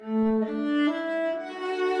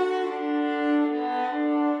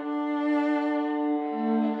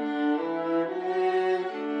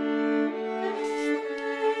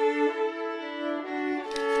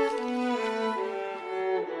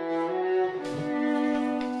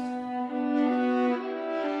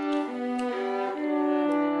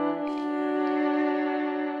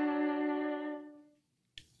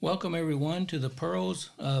Welcome, everyone, to the Pearls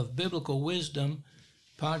of Biblical Wisdom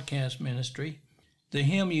podcast ministry. The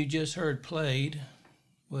hymn you just heard played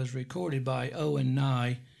was recorded by Owen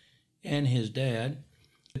Nye and his dad.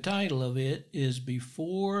 The title of it is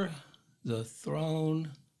Before the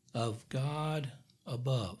Throne of God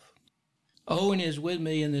Above. Owen is with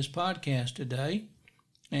me in this podcast today,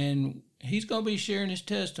 and he's going to be sharing his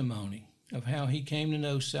testimony of how he came to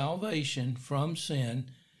know salvation from sin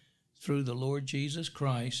through the Lord Jesus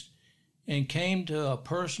Christ and came to a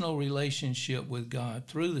personal relationship with God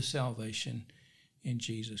through the salvation in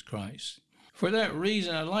Jesus Christ. For that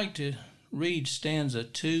reason, I'd like to read stanza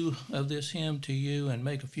 2 of this hymn to you and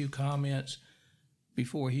make a few comments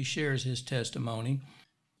before he shares his testimony.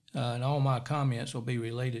 And all my comments will be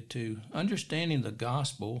related to understanding the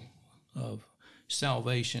gospel of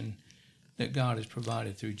salvation that God has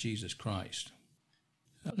provided through Jesus Christ.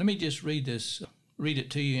 Let me just read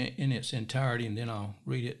it to you in its entirety, and then I'll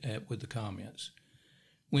read it with the comments.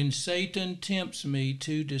 When Satan tempts me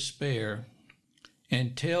to despair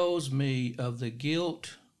and tells me of the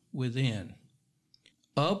guilt within,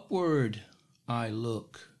 upward I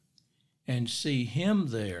look and see him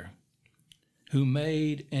there who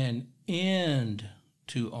made an end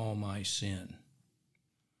to all my sin.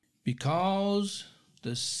 Because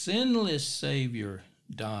the sinless Savior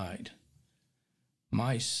died,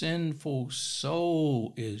 my sinful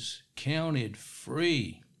soul is counted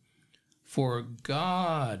free, for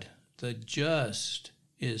God the just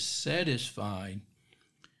is satisfied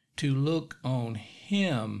to look on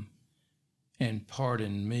him and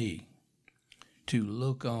pardon me. To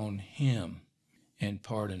look on him and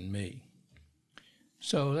pardon me.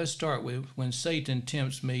 So let's start with when Satan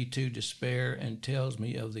tempts me to despair and tells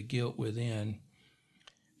me of the guilt within.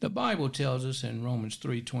 The Bible tells us in Romans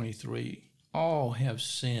 3:23, all have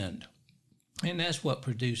sinned. And that's what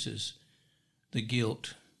produces the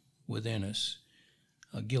guilt within us,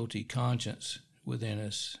 a guilty conscience within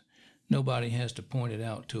us. Nobody has to point it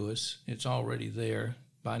out to us. It's already there.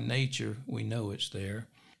 By nature, we know it's there.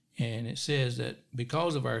 And it says that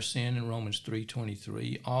because of our sin in Romans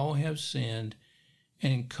 3:23, all have sinned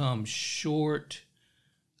and come short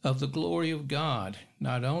of the glory of God.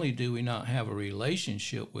 Not only do we not have a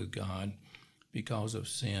relationship with God because of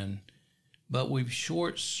sin, but we've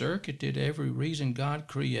short-circuited every reason God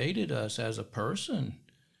created us as a person.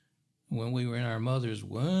 When we were in our mother's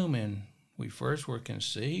womb and we first were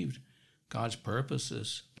conceived, God's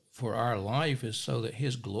purposes for our life is so that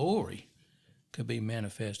his glory could be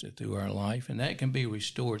manifested through our life, and that can be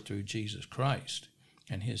restored through Jesus Christ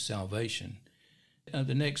and his salvation.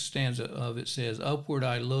 The next stanza of it says, upward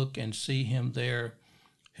I look and see him there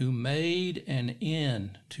who made an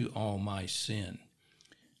end to all my sin.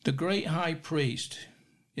 The great high priest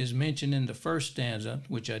is mentioned in the first stanza,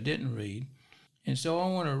 which I didn't read. And so I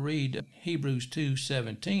want to read Hebrews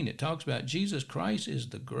 2:17. It talks about Jesus Christ is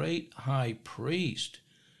the great high priest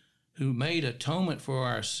who made atonement for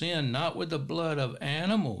our sin, not with the blood of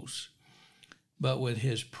animals, but with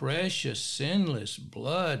his precious, sinless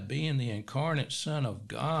blood, being the incarnate Son of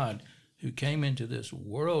God who came into this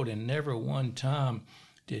world, and never one time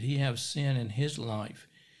did he have sin in his life.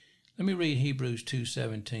 Let me read Hebrews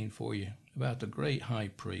 2:17 for you about the great high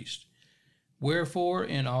priest. Wherefore,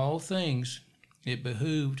 in all things it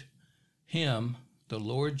behooved him, the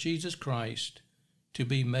Lord Jesus Christ, to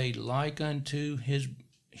be made like unto his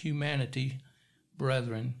humanity,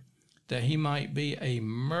 brethren, that he might be a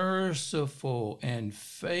merciful and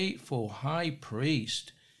faithful high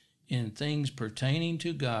priest in things pertaining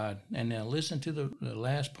to God. And now listen to the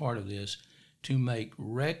last part of this, to make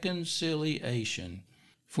reconciliation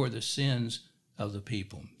for the sins of the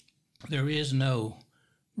people. There is no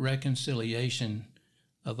reconciliation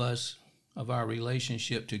of our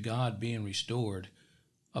relationship to God being restored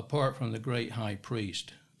apart from the great high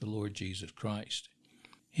priest, the Lord Jesus Christ.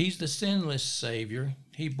 He's the sinless Savior.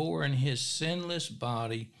 He bore in his sinless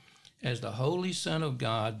body as the Holy Son of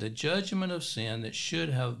God the judgment of sin that should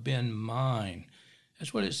have been mine.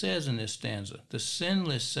 That's what it says in this stanza. The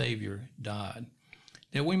sinless Savior died,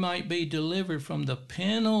 that we might be delivered from the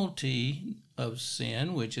penalty of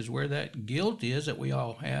sin, which is where that guilt is that we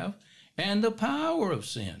all have, and the power of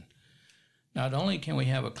sin. Not only can we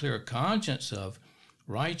have a clear conscience of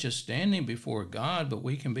righteous standing before God, but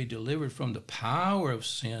we can be delivered from the power of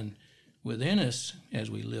sin within us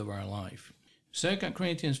as we live our life. 2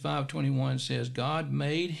 Corinthians 5:21 says, God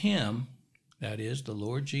made him, that is, the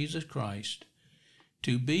Lord Jesus Christ,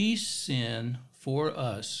 to be sin for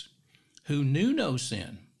us who knew no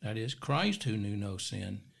sin, that is, Christ who knew no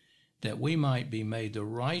sin, that we might be made the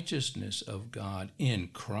righteousness of God in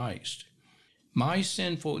Christ. This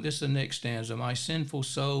is the next stanza, my sinful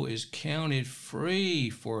soul is counted free,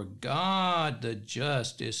 for God the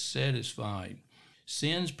just is satisfied.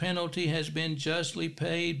 Sin's penalty has been justly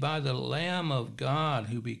paid by the Lamb of God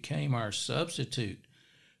who became our substitute.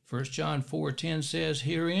 1 John 4:10 says,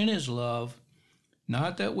 herein is love,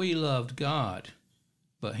 not that we loved God,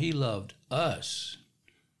 but he loved us.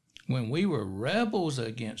 When we were rebels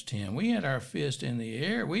against him, we had our fist in the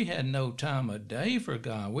air. We had no time of day for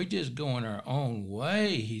God. We just going our own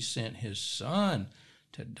way. He sent his son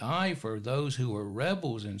to die for those who were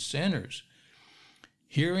rebels and sinners.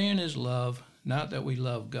 Herein is love, not that we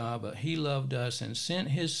love God, but he loved us and sent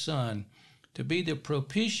his son to be the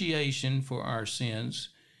propitiation for our sins,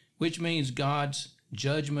 which means God's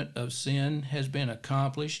judgment of sin has been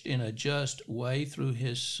accomplished in a just way through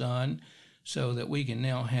his son, so that we can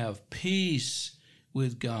now have peace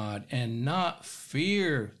with God and not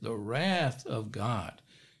fear the wrath of God,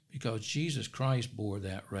 because Jesus Christ bore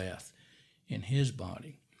that wrath in his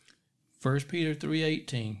body. 1 Peter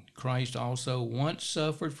 3:18, Christ also once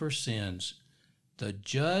suffered for sins, the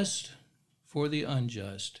just for the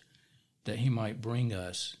unjust, that he might bring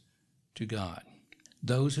us to God.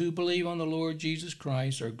 Those who believe on the Lord Jesus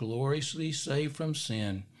Christ are gloriously saved from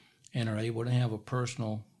sin and are able to have a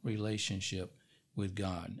personal relationship with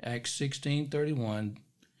God. Acts 16:31,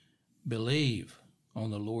 believe on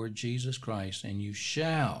the Lord Jesus Christ and you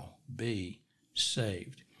shall be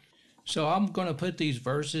saved. So I'm going to put these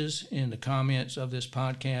verses in the comments of this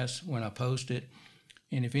podcast when I post it.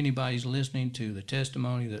 And if anybody's listening to the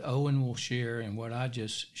testimony that Owen will share and what I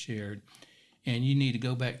just shared, and you need to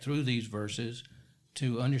go back through these verses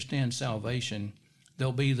to understand salvation,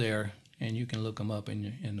 they'll be there and you can look them up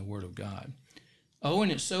in the Word of God.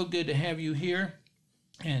 Owen, it's so good to have you here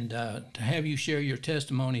and to have you share your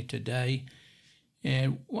testimony today.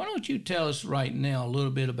 And why don't you tell us right now a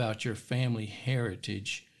little bit about your family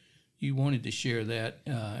heritage? You wanted to share that,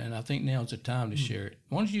 and I think now's the time to share it.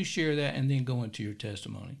 Why don't you share that and then go into your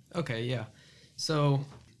testimony? Okay, yeah. So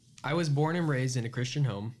I was born and raised in a Christian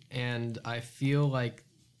home, and I feel like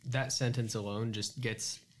that sentence alone just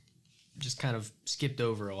gets kind of skipped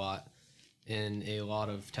over a lot in a lot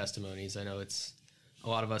of testimonies. I know it's a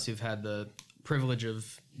lot of us who've had the privilege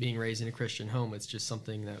of being raised in a Christian home. It's just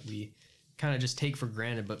something that we kind of just take for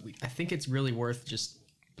granted, but I think it's really worth just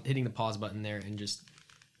hitting the pause button there and just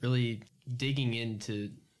really digging into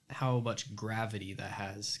how much gravity that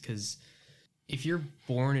has. Because if you're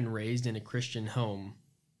born and raised in a Christian home,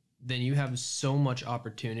 then you have so much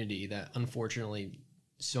opportunity that unfortunately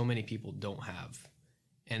so many people don't have.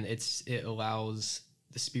 And it allows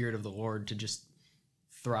the Spirit of the Lord to just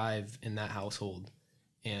thrive in that household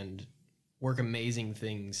and work amazing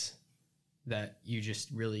things that you just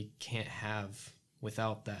really can't have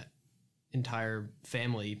without that entire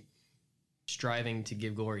family striving to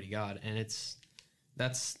give glory to God. And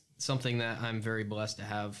that's something that I'm very blessed to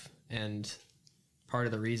have. And part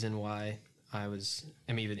of the reason why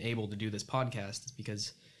am even able to do this podcast is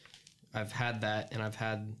because I've had that, and I've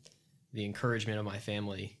had the encouragement of my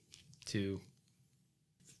family to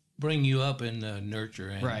bring you up in the nurture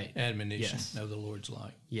and right. admonition Yes. of the Lord's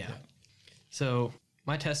life. Yeah. So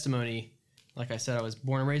my testimony, like I said, I was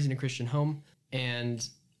born and raised in a Christian home, and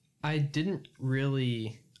I didn't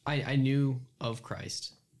really, I knew of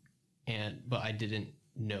Christ, but I didn't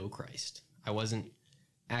know Christ. I wasn't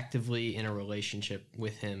actively in a relationship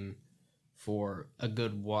with him for a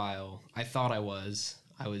good while. I thought I was.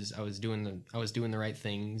 I was doing the right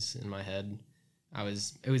things in my head.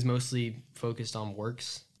 It was mostly focused on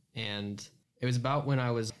works, and it was about when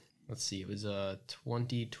I was, it was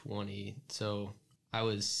 2020. So I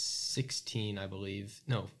was 16, I believe.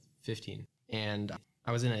 No, 15. And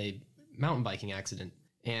I was in a mountain biking accident,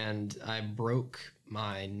 and I broke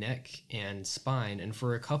my neck and spine, and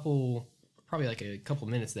for probably like a couple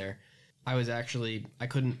minutes there, I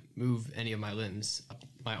couldn't move any of my limbs.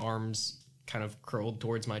 My arms kind of curled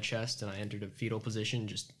towards my chest, and I entered a fetal position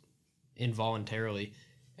just involuntarily.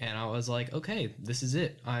 And I was like, okay, this is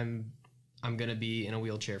it. I'm going to be in a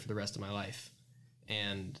wheelchair for the rest of my life.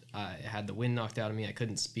 And I had the wind knocked out of me. I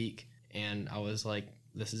couldn't speak. And I was like,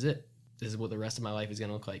 this is it. This is what the rest of my life is going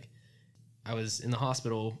to look like. I was in the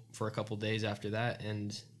hospital for a couple days after that,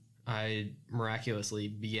 and I miraculously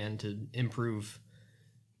began to improve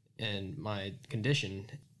in my condition.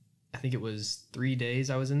 I think it was 3 days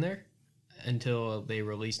I was in there until they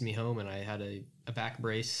released me home, and I had a back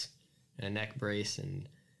brace and a neck brace, and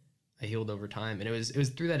I healed over time. And it was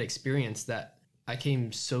through that experience that I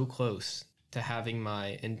came so close to having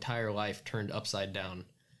my entire life turned upside down,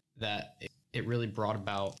 that it really brought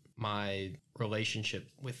about my relationship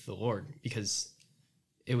with the Lord. Because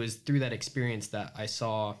it was through that experience that I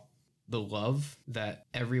saw the love that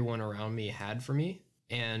everyone around me had for me,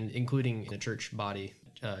 and including the church body,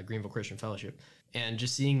 Greenville Christian Fellowship, and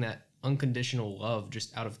just seeing that unconditional love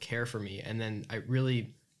just out of care for me. And then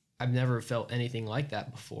I've never felt anything like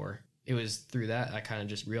that before. It was through that I kind of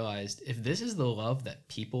just realized, if this is the love that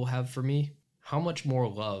people have for me, how much more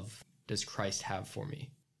love does Christ have for me?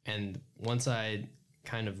 And once I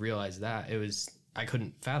kind of realized that, I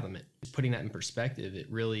couldn't fathom it. Putting that in perspective,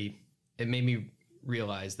 it made me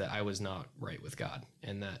realize that I was not right with God,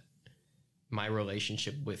 and that my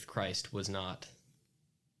relationship with Christ was not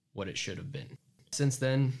what it should have been. Since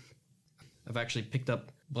then, I've actually picked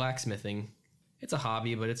up blacksmithing. It's a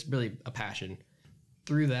hobby, but it's really a passion.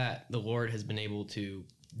 Through that, the Lord has been able to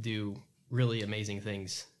do really amazing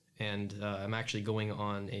things. And I'm actually going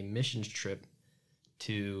on a missions trip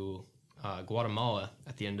to Guatemala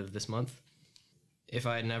at the end of this month. If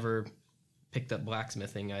I had never picked up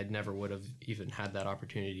blacksmithing, I never would have even had that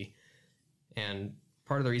opportunity. And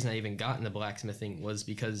part of the reason I even got into blacksmithing was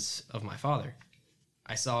because of my father.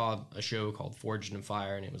 I saw a show called Forged in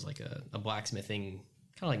Fire, and it was like a blacksmithing,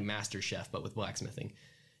 kind of like Master Chef, but with blacksmithing.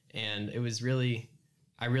 And it was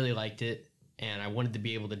I really liked it, and I wanted to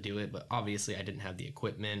be able to do it, but obviously I didn't have the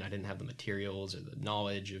equipment, I didn't have the materials or the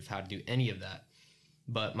knowledge of how to do any of that.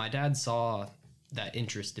 But my dad saw that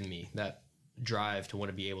interest in me, that drive to want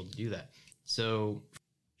to be able to do that. So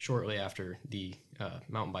shortly after the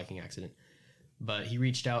mountain biking accident, but he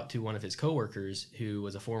reached out to one of his coworkers who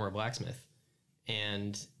was a former blacksmith,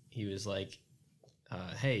 and he was like,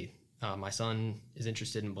 hey, my son is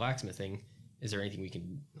interested in blacksmithing. Is there anything we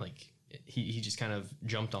can, like, he just kind of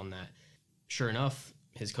jumped on that. Sure enough,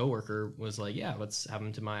 his coworker was like, yeah, let's have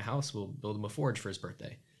him to my house. We'll build him a forge for his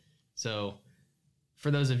birthday. So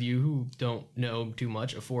for those of you who don't know too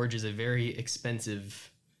much, a forge is a very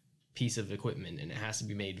expensive piece of equipment, and it has to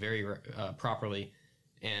be made very properly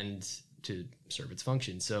and to serve its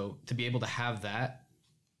function. So to be able to have that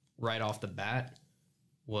right off the bat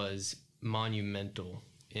was monumental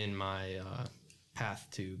in my path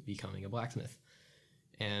to becoming a blacksmith.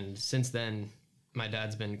 And since then, my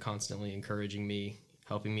dad's been constantly encouraging me,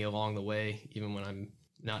 helping me along the way, even when I'm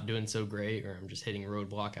not doing so great or I'm just hitting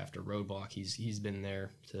roadblock after roadblock. He's been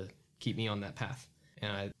there to keep me on that path.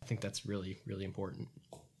 And I think that's really, really important.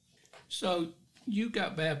 So you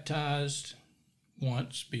got baptized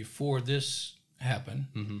once before this happened,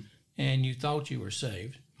 mm-hmm. and you thought you were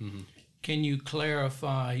saved. Mm-hmm. Can you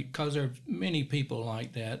clarify, because there are many people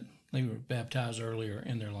like that, they were baptized earlier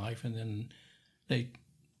in their life, and then they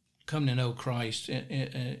come to know Christ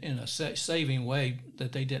in a saving way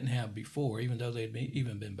that they didn't have before, even though they'd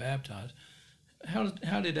even been baptized.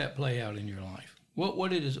 How did that play out in your life? What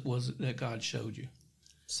was it that God showed you?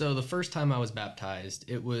 So the first time I was baptized,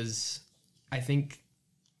 I think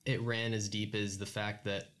it ran as deep as the fact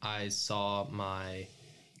that I saw my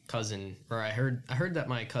cousin, or I heard that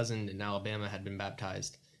my cousin in Alabama had been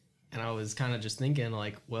baptized, and I was kind of just thinking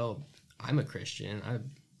like, well, I'm a Christian.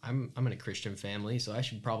 I'm in a Christian family, so I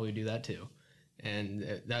should probably do that too.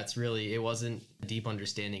 And that's really, it wasn't a deep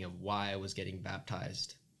understanding of why I was getting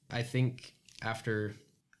baptized. I think after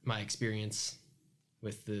my experience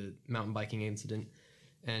with the mountain biking incident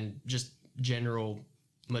and just general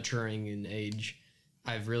maturing in age,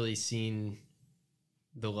 I've really seen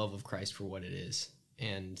the love of Christ for what it is.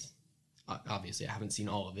 And obviously I haven't seen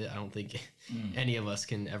all of it. I don't think any of us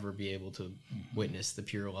can ever be able to witness the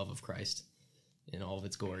pure love of Christ in all of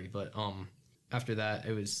its glory. But after that,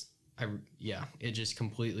 it just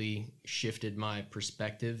completely shifted my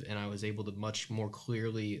perspective, and I was able to much more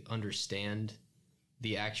clearly understand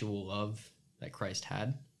the actual love that Christ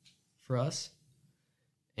had for us,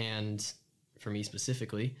 and for me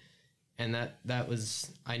specifically. And that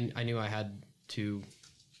was, I knew I had to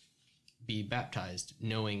be baptized,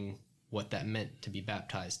 knowing what that meant to be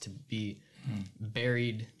baptized, to be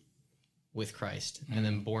buried with Christ and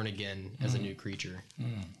then born again as a new creature.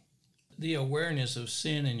 The awareness of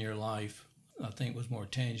sin in your life, I think, was more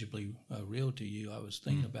tangibly real to you. I was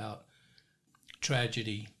thinking about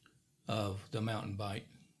tragedy of the mountain bike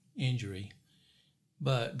injury,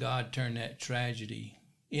 but God turned that tragedy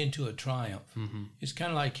into a triumph. Mm-hmm. It's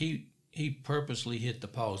kind of like he purposely hit the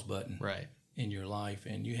pause button in your life,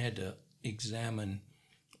 and you had to examine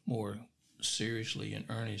more seriously and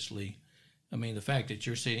earnestly. I mean, the fact that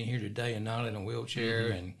you're sitting here today and not in a wheelchair,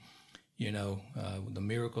 and the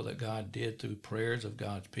miracle that God did through prayers of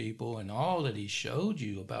God's people, and all that he showed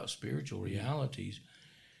you about spiritual realities.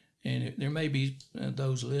 And there may be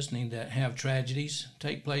those listening that have tragedies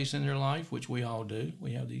take place in their life, which we all do.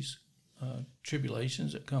 We have these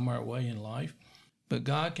tribulations that come our way in life. But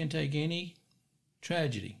God can take any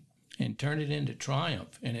tragedy and turn it into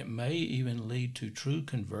triumph. And it may even lead to true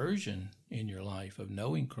conversion in your life of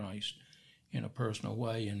knowing Christ in a personal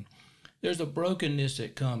way. And there's a brokenness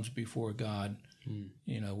that comes before God,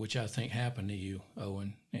 which I think happened to you,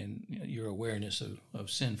 Owen, and your awareness of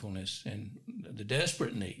sinfulness and the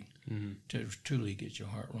desperate need to truly get your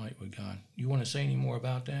heart right with God. You want to say any more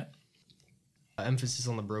about that? Emphasis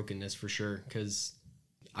on the brokenness for sure, because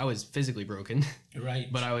I was physically broken, right?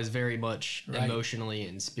 But I was very much emotionally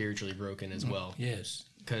and spiritually broken as well. Yes,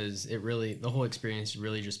 because the whole experience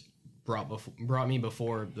really just brought me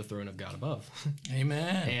before the throne of God above.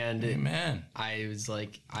 Amen. And amen. I was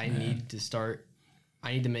like, I need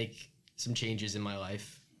to make some changes in my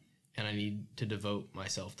life, and I need to devote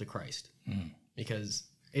myself to Christ, because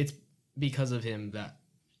it's because of Him that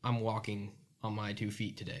I'm walking on my 2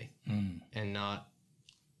 feet today, and not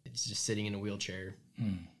it's just sitting in a wheelchair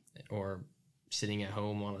or sitting at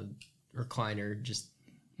home on a recliner, just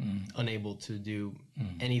unable to do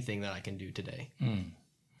anything that I can do today.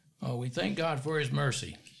 Oh, we thank God for His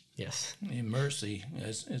mercy. Yes. And mercy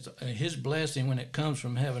is His blessing when it comes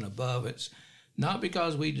from heaven above. It's not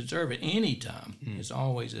because we deserve it any time. It's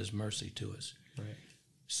always His mercy to us. Right.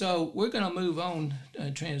 So we're going to move on,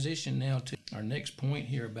 transition now to our next point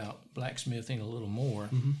here about blacksmithing a little more.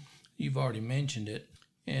 You've already mentioned it.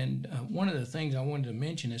 And one of the things I wanted to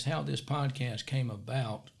mention is how this podcast came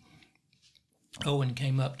about. Owen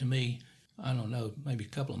came up to me, I don't know, maybe a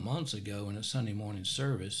couple of months ago in a Sunday morning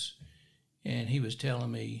service, and he was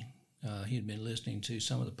telling me he had been listening to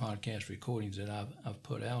some of the podcast recordings that I've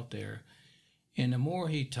put out there. And the more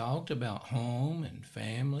he talked about home and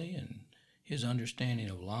family and his understanding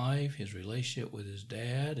of life, his relationship with his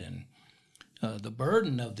dad, and the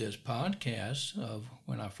burden of this podcast of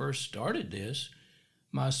when I first started this,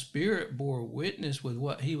 my spirit bore witness with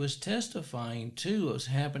what he was testifying to was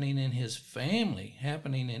happening in his family,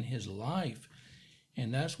 happening in his life.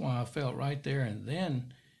 And that's why I felt right there and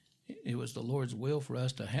then it was the Lord's will for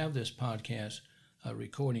us to have this podcast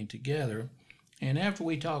recording together. And after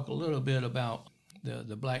we talk a little bit about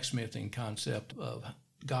the blacksmithing concept of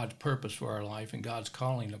God's purpose for our life and God's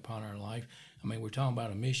calling upon our life, I mean, we're talking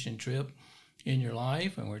about a mission trip in your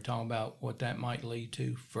life, and we're talking about what that might lead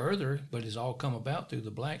to further, but it's all come about through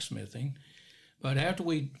the blacksmithing. But after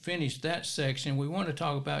we finish that section, we want to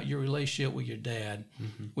talk about your relationship with your dad,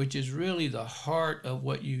 which is really the heart of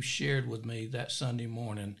what you shared with me that Sunday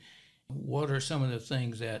morning. What are some of the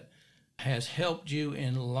things that has helped you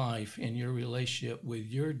in life in your relationship with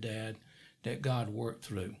your dad that God worked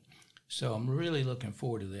through? So I'm really looking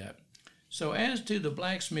forward to that. So as to the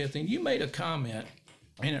blacksmithing, you made a comment,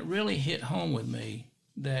 and it really hit home with me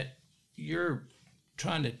that you're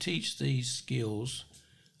trying to teach these skills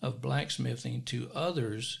of blacksmithing to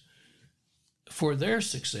others for their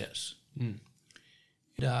success.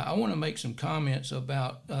 I want to make some comments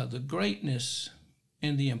about the greatness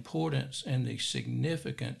and the importance and the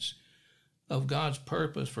significance of God's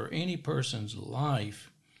purpose for any person's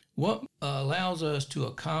life. What allows us to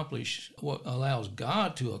accomplish, what allows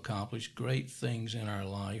God to accomplish great things in our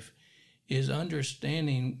life is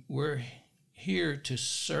understanding we're here to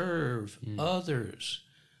serve others,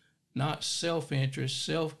 not self-interest,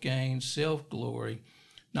 self-gain, self-glory,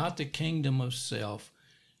 not the kingdom of self.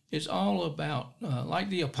 It's all about, like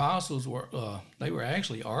the apostles were, they were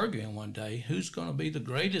actually arguing one day, who's going to be the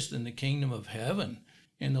greatest in the kingdom of heaven?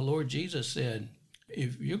 And the Lord Jesus said,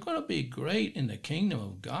 if you're going to be great in the kingdom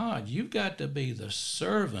of God, you've got to be the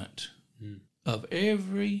servant of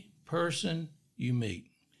every person you meet.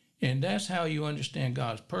 And that's how you understand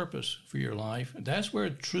God's purpose for your life. That's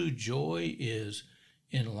where true joy is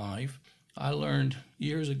in life. I learned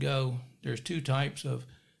years ago there's two types of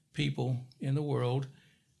people in the world.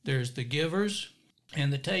 There's the givers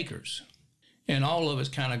and the takers. And all of us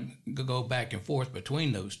kind of go back and forth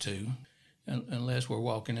between those two. Unless we're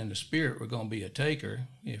walking in the Spirit, we're going to be a taker.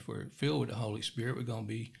 If we're filled with the Holy Spirit, we're going to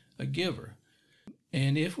be a giver.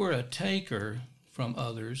 And if we're a taker from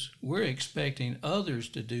others, we're expecting others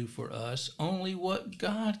to do for us only what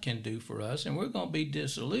God can do for us, and we're going to be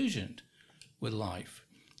disillusioned with life.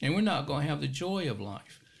 And we're not going to have the joy of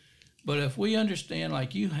life. But if we understand,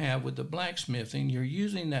 like you have with the blacksmithing, you're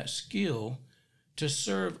using that skill to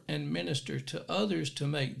serve and minister to others to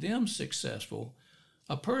make them successful.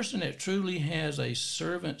 A person that truly has a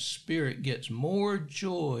servant spirit gets more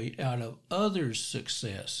joy out of others'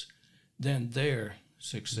 success than their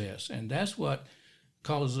success. And that's what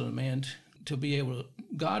causes a man to be able to,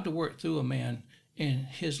 God to work through a man, and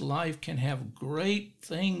his life can have great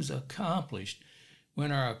things accomplished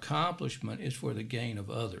when our accomplishment is for the gain of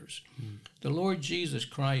others. The Lord Jesus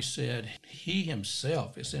Christ said, he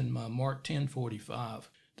himself, it's in Mark 10:45,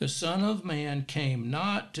 the Son of Man came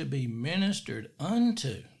not to be ministered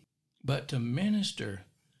unto, but to minister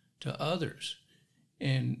to others.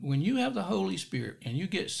 And when you have the Holy Spirit and you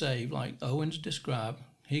get saved, like Owens described,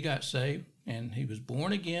 he got saved and he was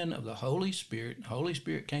born again of the Holy Spirit. The Holy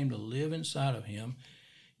Spirit came to live inside of him.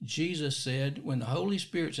 Jesus said, when the Holy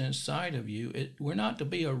Spirit's inside of you, we're not to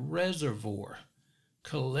be a reservoir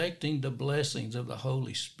collecting the blessings of the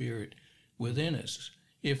Holy Spirit within us.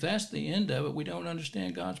 If that's the end of it, we don't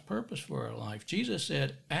understand God's purpose for our life. Jesus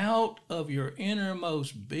said, out of your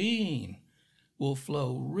innermost being will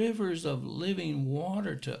flow rivers of living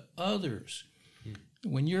water to others.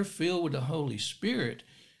 When you're filled with the Holy Spirit,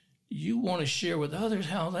 you want to share with others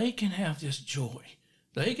how they can have this joy.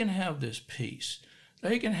 They can have this peace.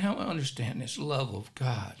 They can understand this love of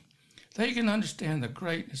God. They can understand the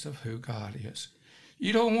greatness of who God is.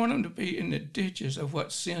 You don't want them to be in the ditches of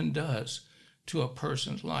what sin does to a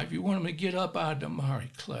person's life. You want them to get up out of the miry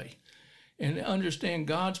clay and understand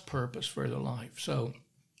God's purpose for their life. So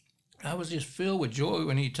I was just filled with joy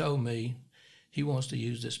when he told me he wants to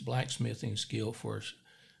use this blacksmithing skill for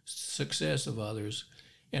success of others.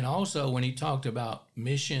 And also when he talked about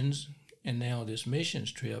missions and now this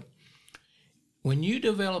missions trip, when you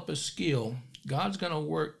develop a skill, God's going to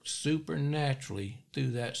work supernaturally through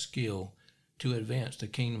that skill to advance the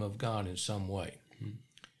kingdom of God in some way.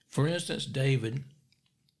 For instance, David,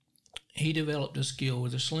 he developed a skill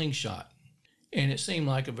with a slingshot. And it seemed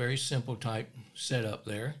like a very simple type setup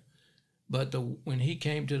there. But when he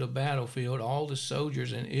came to the battlefield, all the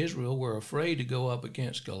soldiers in Israel were afraid to go up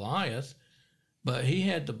against Goliath. But he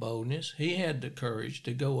had the boldness, he had the courage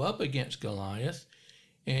to go up against Goliath.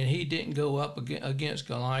 And he didn't go up against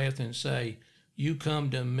Goliath and say, you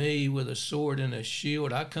come to me with a sword and a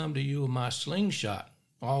shield, I come to you with my slingshot.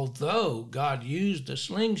 Although God used the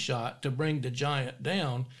slingshot to bring the giant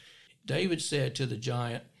down, David said to the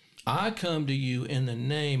giant, I come to you in the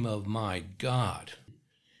name of my God.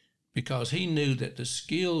 Because he knew that the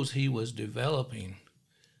skills he was developing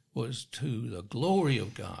was to the glory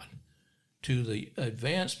of God, to the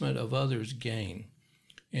advancement of others' gain,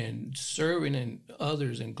 and serving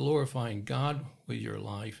others and glorifying God with your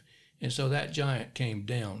life. And so that giant came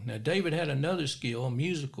down. Now, David had another skill, a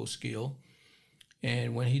musical skill.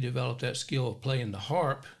 And when he developed that skill of playing the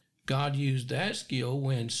harp, God used that skill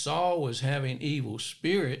when Saul was having evil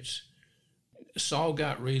spirits. Saul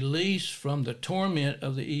got released from the torment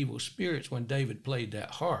of the evil spirits when David played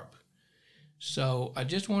that harp. So I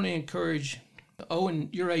just want to encourage, Owen,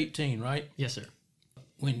 you're 18, right? Yes, sir.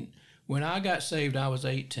 When I got saved, I was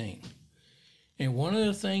 18. And one of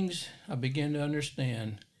the things I began to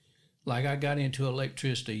understand, like I got into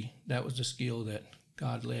electricity, that was the skill that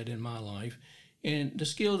God led in my life. And the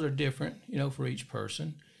skills are different, for each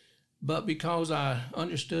person. But because I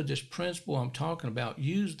understood this principle I'm talking about,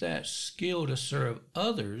 used that skill to serve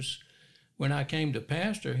others, when I came to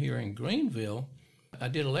pastor here in Greenville, I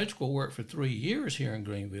did electrical work for 3 years here in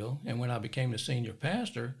Greenville. And when I became the senior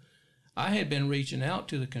pastor, I had been reaching out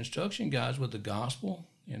to the construction guys with the gospel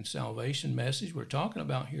and salvation message we're talking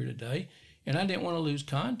about here today, and I didn't want to lose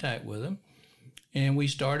contact with them. And we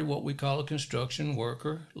started what we call a construction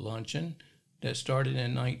worker luncheon that started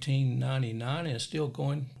in 1999 and is still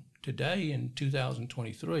going today in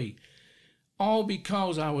 2023. All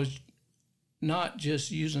because I was not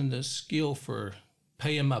just using the skill for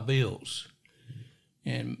paying my bills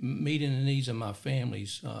and meeting the needs of my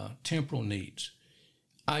family's temporal needs.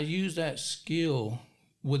 I use that skill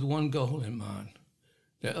with one goal in mind,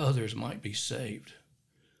 that others might be saved.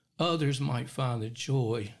 Others might find the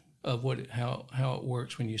joy of how it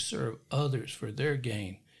works when you serve others for their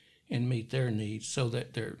gain and meet their needs so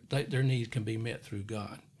that their needs can be met through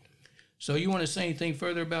God. So you want to say anything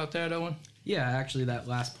further about that, Owen? Yeah, actually, that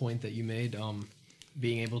last point that you made,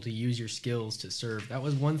 being able to use your skills to serve, that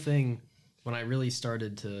was one thing when I really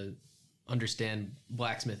started to understand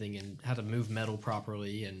blacksmithing and how to move metal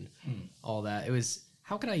properly and all that. It was,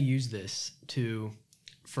 how can I use this to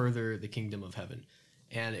further the kingdom of heaven?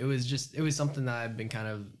 And it was something that I've been kind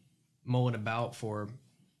of mulling about for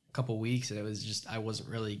a couple weeks, and I wasn't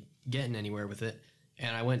really getting anywhere with it.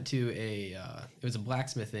 And I went to it was a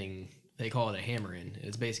blacksmithing, they call it a hammer-in.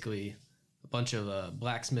 It's basically a bunch of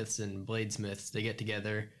blacksmiths and bladesmiths. They get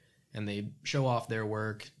together and they show off their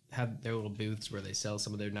work, have their little booths where they sell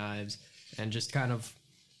some of their knives, and just kind of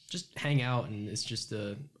just hang out, and it's just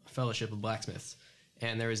a fellowship of blacksmiths.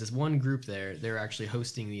 And there was this one group there, they were actually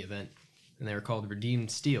hosting the event, and they were called Redeemed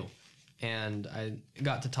Steel. and I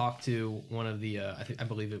got to talk to one of the I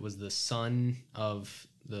believe it was the son of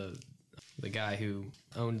the guy who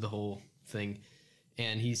owned the whole thing,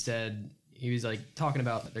 and he said he was like talking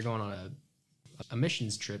about they're going on a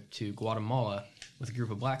missions trip to Guatemala with a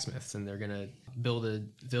group of blacksmiths, and they're gonna build a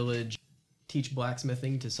village, teach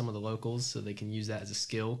blacksmithing to some of the locals so they can use that as a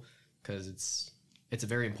skill, because it's a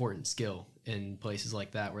very important skill in places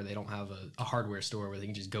like that where they don't have a hardware store where they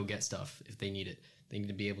can just go get stuff if they need it. They need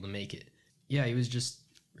to be able to make it. Yeah, I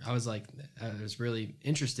was really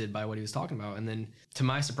interested by what he was talking about. And then to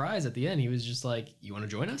my surprise at the end, he was just like, "You want to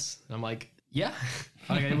join us?" And I'm like, "Yeah."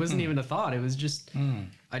 Like, it wasn't even a thought. It was just,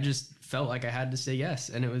 I just felt like I had to say yes.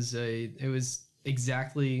 And it was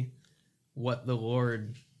exactly what the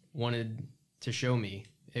Lord wanted to show me.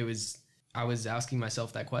 I was asking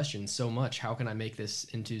myself that question so much. How can I make this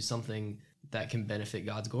into something that can benefit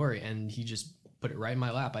God's glory? And he just put it right in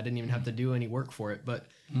my lap. I didn't even have to do any work for it. But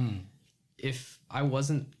if I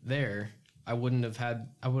wasn't there, I wouldn't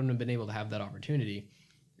have been able to have that opportunity.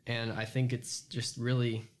 And I think it's just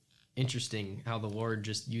really interesting how the Lord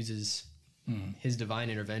just uses his divine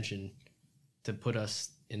intervention to put us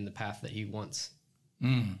in the path that he wants.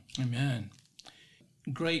 Amen.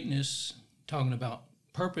 Greatness, talking about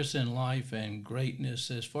purpose in life and greatness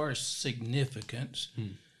as far as significance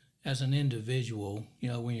as an individual,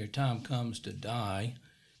 when your time comes to die,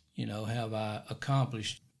 have I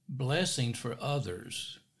accomplished blessings for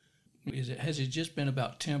others? Has it just been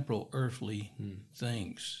about temporal, earthly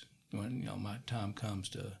things when, my time comes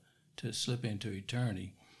to slip into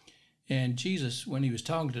eternity? And Jesus, when he was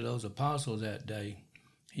talking to those apostles that day,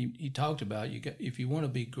 he talked about if you want to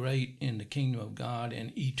be great in the kingdom of God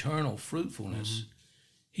and eternal fruitfulness,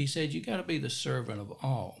 he said you got to be the servant of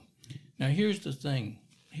all. Now here's the thing.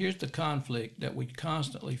 Here's the conflict that we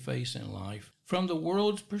constantly face in life. From the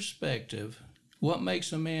world's perspective, what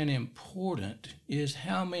makes a man important is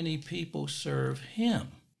how many people serve him.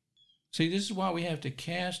 See, this is why we have to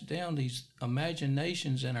cast down these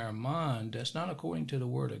imaginations in our mind that's not according to the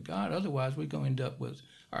Word of God. Otherwise, we're going to end up with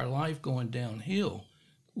our life going downhill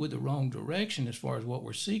with the wrong direction as far as what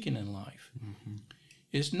we're seeking in life.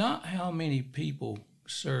 It's not how many people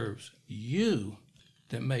serves you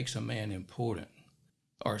that makes a man important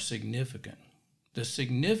or significant. The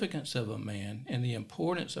significance of a man and the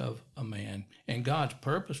importance of a man and God's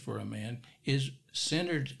purpose for a man is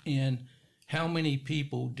centered in how many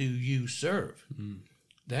people do you serve.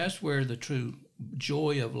 That's where the true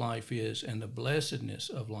joy of life is and the blessedness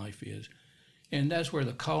of life is. And that's where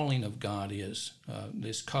the calling of God is,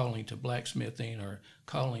 this calling to blacksmithing or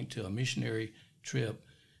calling to a missionary trip.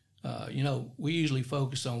 We usually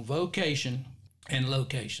focus on vocation and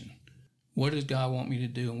location. What does God want me to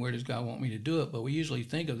do and where does God want me to do it? But we usually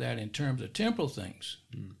think of that in terms of temporal things,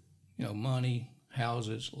 money,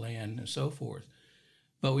 houses, land, and so forth.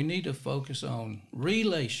 But we need to focus on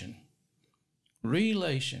relation,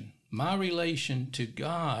 my relation to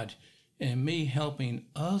God and me helping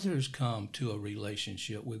others come to a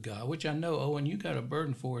relationship with God, which I know, Owen, you got a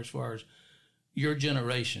burden for as far as your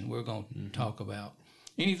generation we're going to talk about.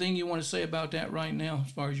 Anything you want to say about that right now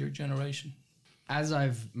as far as your generation? As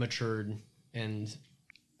I've matured and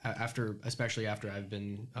especially after I've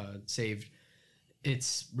been saved,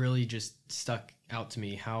 it's really just stuck out to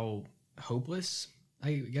me how hopeless,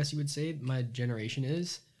 I guess you would say, my generation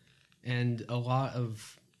is. And a lot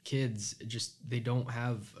of kids they don't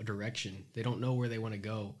have a direction. They don't know where they want to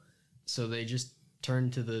go. So they just turn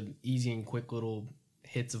to the easy and quick little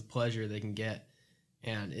hits of pleasure they can get.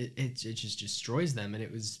 And it just destroys them. And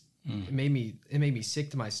it made me sick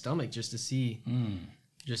to my stomach just to see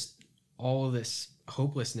just all of this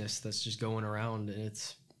hopelessness that's just going around.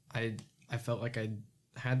 And I felt like I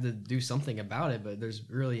had to do something about it, but there's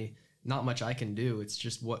really not much I can do. It's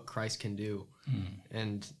just what Christ can do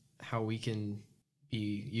and how we can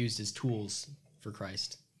be used as tools for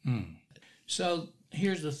Christ. So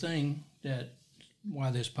here's the thing why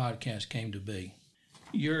this podcast came to be.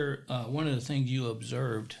 One of the things you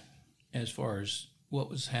observed as far as what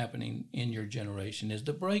was happening in your generation is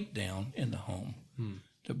the breakdown in the home,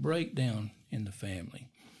 the breakdown in the family,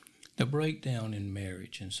 the breakdown in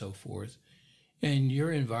marriage and so forth. And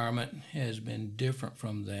your environment has been different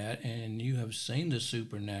from that, and you have seen the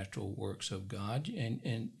supernatural works of God,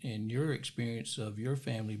 and your experience of your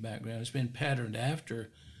family background has been patterned after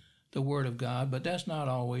the Word of God, but that's not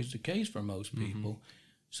always the case for most people.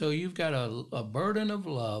 So you've got a burden of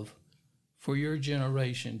love for your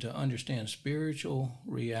generation to understand spiritual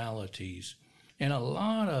realities. And a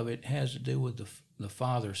lot of it has to do with the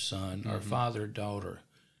father-son or father-daughter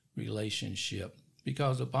relationship,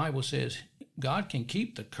 because the Bible says God can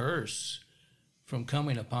keep the curse from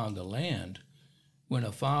coming upon the land when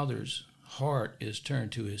a father's heart is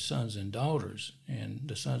turned to his sons and daughters, and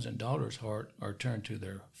the sons and daughters' heart are turned to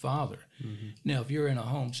their father. Mm-hmm. Now, if you're in a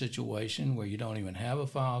home situation where you don't even have a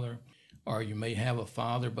father, or you may have a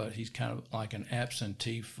father, but he's kind of like an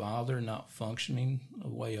absentee father, not functioning the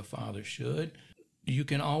way a father should, you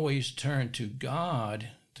can always turn to God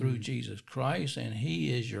through Jesus Christ, and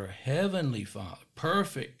he is your heavenly Father,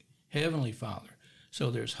 perfect heavenly Father. So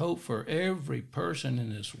there's hope for every person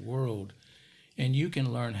in this world, and you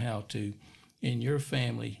can learn how to, in your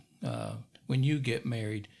family, when you get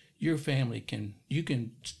married, your family you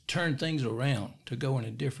can turn things around to go in a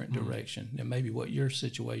different direction than maybe what your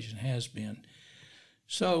situation has been.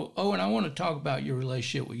 So, Owen, I want to talk about your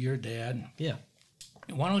relationship with your dad. Yeah.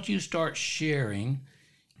 Why don't you start sharing?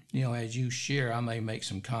 You know, as you share, I may make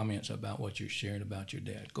some comments about what you're sharing about your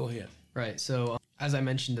dad. Go ahead. Right. So, as I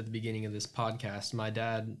mentioned at the beginning of this podcast, my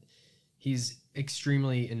dad, he's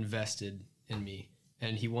extremely invested in me,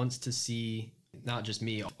 and he wants to see not just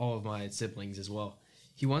me, all of my siblings as well.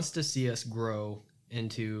 He wants to see us grow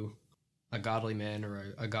into a godly man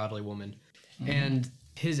or a godly woman. Mm-hmm. And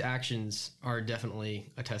his actions are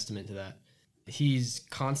definitely a testament to that. He's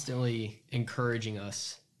constantly encouraging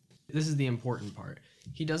us. This is the important part.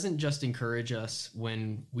 He doesn't just encourage us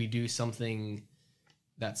when we do something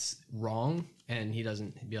that's wrong, and he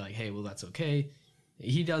doesn't be like, hey, well, that's okay.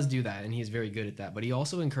 He does do that, and he's very good at that. But he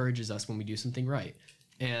also encourages us when we do something right.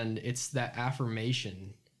 And it's that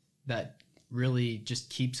affirmation that really just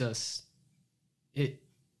keeps us, it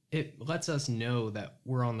lets us know that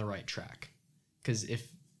we're on the right track. Because if,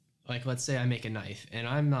 like, let's say I make a knife and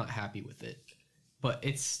I'm not happy with it, but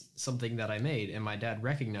it's something that I made, and my dad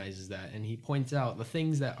recognizes that, and he points out the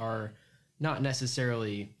things that are not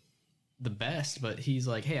necessarily the best, but he's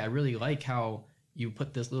like, hey, I really like how you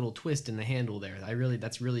put this little twist in the handle there.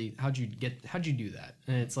 How'd you do that?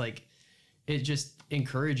 And it's like, it just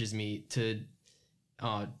encourages me to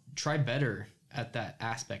try better at that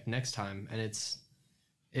aspect next time. And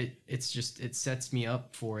it sets me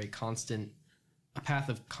up for a path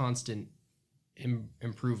of constant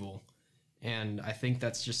improval. And I think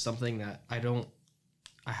that's just something that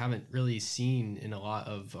I haven't really seen in a lot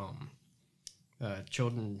of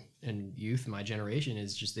children and youth in my generation,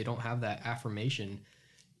 is just they don't have that affirmation.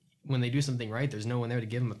 When they do something right, there's no one there to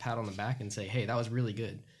give them a pat on the back and say, hey, that was really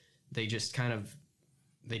good. They just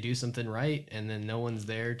they do something right, and then no one's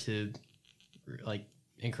there to like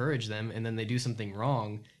encourage them, and then they do something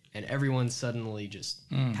wrong, and everyone's suddenly just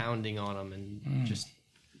pounding on them and just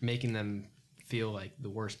making them feel like the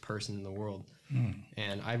worst person in the world.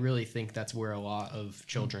 And I really think that's where a lot of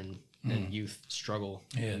children and youth struggle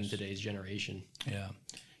in today's generation. Yeah.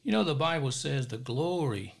 You know, the Bible says the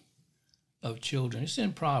glory of children, it's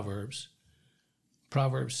in Proverbs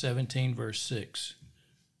 17, verse 6.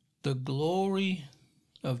 The glory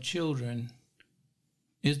of children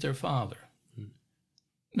is their father.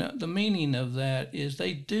 Now, the meaning of that is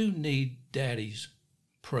they do need daddy's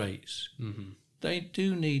praise. Mm-hmm. They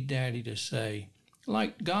do need daddy to say,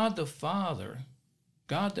 like God the Father,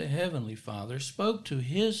 God the Heavenly Father, spoke to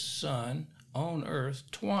his son on earth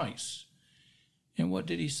twice. And what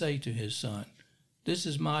did he say to his son? This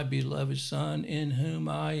is my beloved son in whom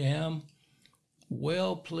I am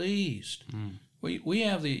well pleased. We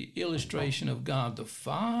have the illustration of God the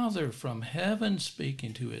Father from heaven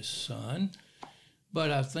speaking to his son. But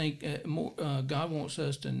I think God wants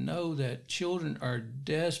us to know that children are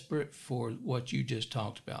desperate for what you just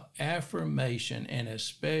talked about, affirmation, and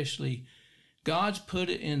especially God's put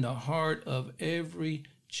it in the heart of every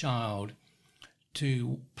child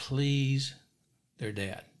to please their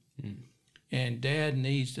dad. And dad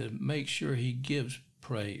needs to make sure he gives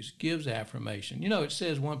praise, gives affirmation. You know, it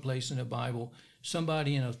says one place in the Bible,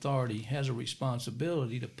 somebody in authority has a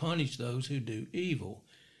responsibility to punish those who do evil.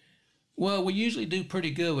 Well, we usually do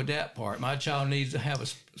pretty good with that part. My child needs to have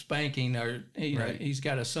a spanking, or he's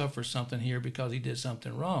got to suffer something here because he did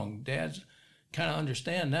something wrong. Dads kind of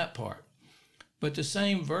understand that part. But the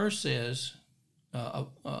same verse says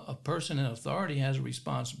a person in authority has a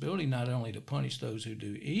responsibility not only to punish those who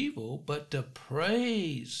do evil, but to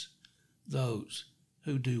praise those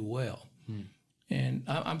who do well. And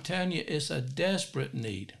I'm telling you, it's a desperate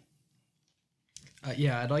need.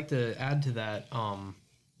 I'd like to add to that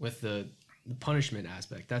with the punishment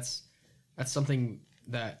aspect. That's something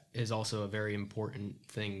that is also a very important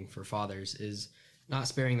thing for fathers, is not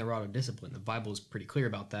sparing the rod of discipline. The Bible is pretty clear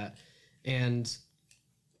about that. And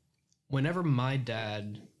whenever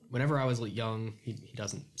I was young, he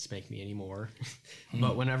doesn't spank me anymore,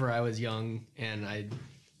 but whenever I was young and I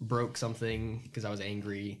broke something because I was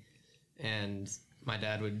angry, and my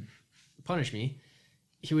dad would punish me,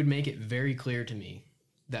 he would make it very clear to me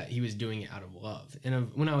that he was doing it out of love. And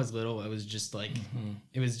when I was little, I was just like,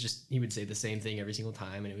 it was just, he would say the same thing every single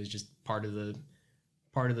time, and it was just part of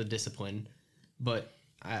the discipline. But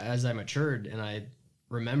as I matured and I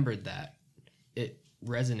remembered that, it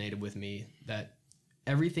resonated with me that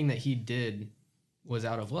everything that he did was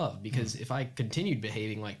out of love, because if I continued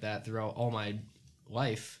behaving like that throughout all my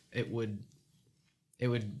life, it would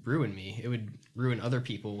ruin me. It would ruin other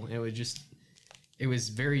people. It was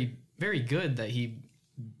very, very good that he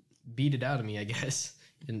beat it out of me, I guess.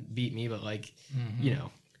 Didn't beat me, but like, you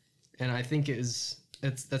know, and I think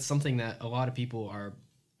that's something that a lot of people or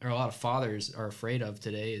a lot of fathers are afraid of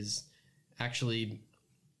today, is actually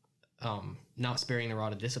not sparing the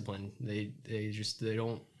rod of discipline. They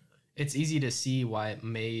don't. It's easy to see why it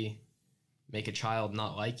may make a child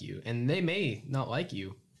not like you, and they may not like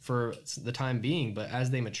you for the time being, but as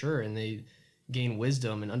they mature and they gain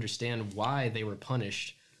wisdom and understand why they were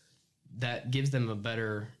punished, that gives them a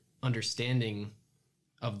better understanding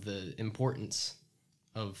of the importance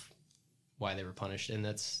of why they were punished. And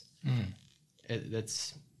that's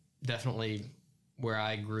definitely where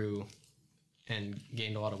I grew and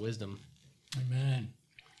gained a lot of wisdom. Amen.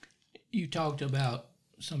 You talked about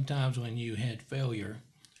sometimes when you had failure,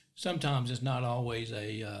 sometimes it's not always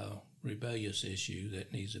a rebellious issue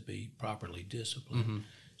that needs to be properly disciplined.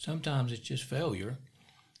 Sometimes it's just failure.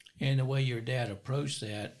 And the way your dad approached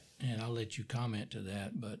that, and I'll let you comment to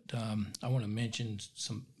that, but I want to mention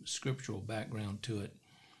some scriptural background to it.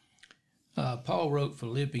 Paul wrote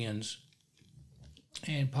Philippians,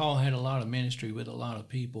 and Paul had a lot of ministry with a lot of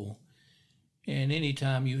people. And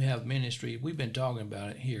anytime you have ministry, we've been talking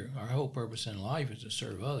about it here, our whole purpose in life is to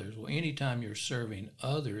serve others. Well, anytime you're serving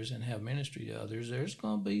others and have ministry to others, there's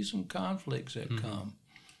going to be some conflicts that come.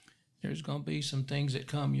 There's going to be some things that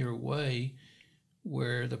come your way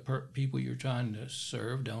where the people you're trying to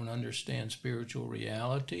serve don't understand spiritual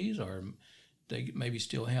realities, or they maybe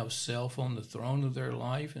still have self on the throne of their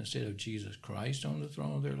life instead of Jesus Christ on the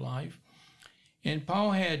throne of their life. And Paul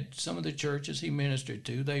had some of the churches he ministered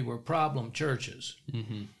to, they were problem churches.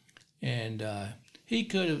 And he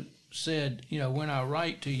could have said, you know, when I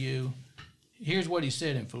write to you, here's what he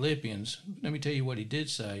said in Philippians. Let me tell you what he did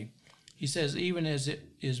say. He says, even as it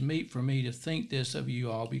is meet for me to think this of you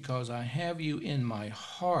all, because I have you in my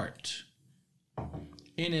heart,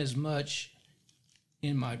 inasmuch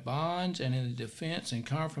in my bonds and in the defense and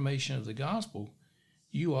confirmation of the gospel,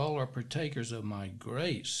 you all are partakers of my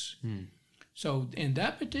grace. So in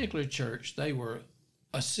that particular church, they were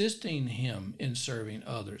assisting him in serving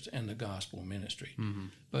others and the gospel ministry.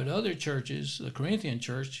 But other churches, the Corinthian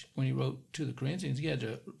church, when he wrote to the Corinthians, he had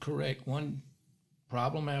to correct one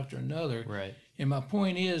problem after another. Right. And my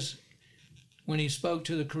point is, when he spoke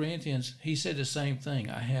to the Corinthians, he said the same thing,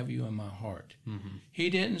 I have you in my heart. He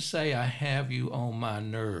didn't say, I have you on my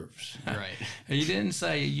nerves. Right. He didn't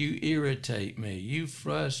say, you irritate me, you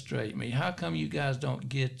frustrate me. How come you guys don't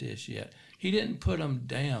get this yet? He didn't put them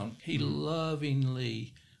down. He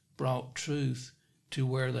lovingly brought truth to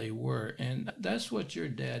where they were. And that's what your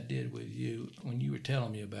dad did with you when you were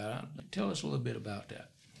telling me about it. Tell us a little bit about that.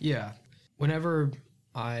 Yeah. Whenever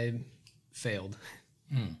I failed,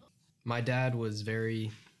 my dad was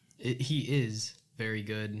he is very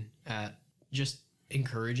good at just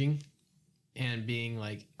encouraging and being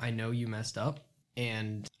like, I know you messed up.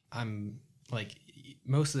 And I'm like,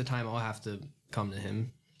 most of the time I'll have to come to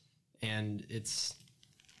him. And it's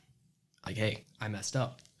like, hey, I messed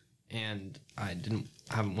up, and I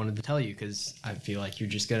haven't wanted to tell you because I feel like you're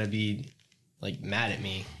just gonna be like mad at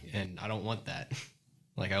me, and I don't want that.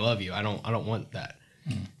 Like, I love you, I don't want that.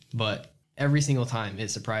 But every single time it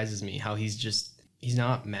surprises me how he's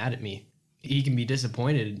not mad at me. He can be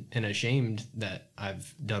disappointed and ashamed that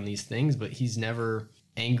I've done these things, but he's never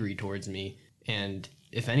angry towards me. And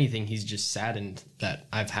if anything, he's just saddened that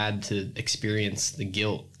I've had to experience the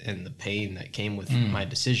guilt and the pain that came with my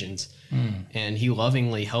decisions. And he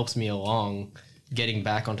lovingly helps me along getting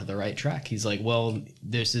back onto the right track. He's like, well,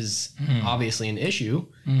 this is obviously an issue.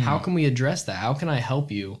 How can we address that? How can I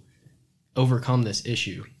help you overcome this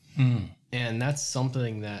issue? And that's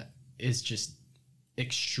something that is just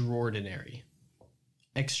extraordinary.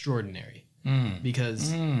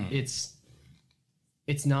 Because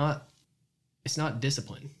it's not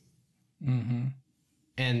discipline.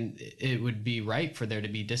 And it would be right for there to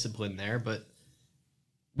be discipline there, but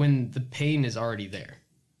when the pain is already there,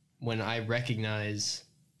 when I recognize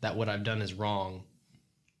that what I've done is wrong,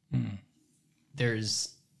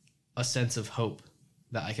 there's a sense of hope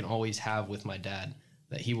that I can always have with my dad,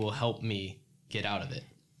 that he will help me get out of it.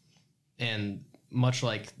 And much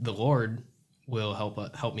like the Lord will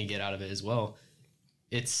help me get out of it as well.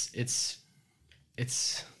 It's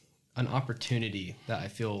an opportunity that I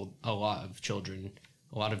feel a lot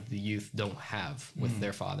of the youth don't have with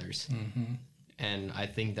their fathers. Mm-hmm. And I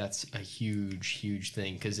think that's a huge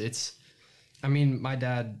thing, because my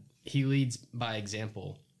dad, he leads by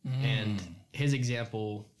example, and his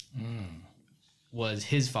example was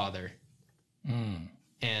his father,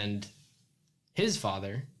 and his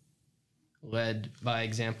father led by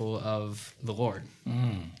example of the Lord.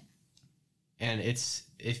 And it's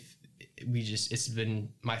been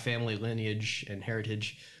my family lineage and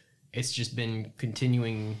heritage. It's just been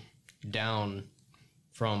continuing down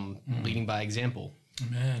from leading by example.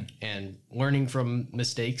 Amen. And learning from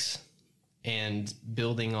mistakes and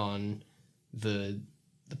building on the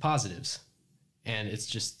positives. And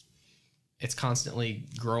it's constantly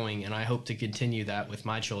growing, and I hope to continue that with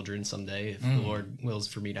my children someday. If the Lord wills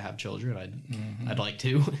for me to have children, I'd like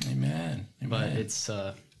to. Amen. But it's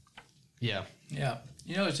yeah. Yeah.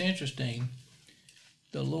 It's interesting.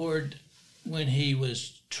 The Lord, when he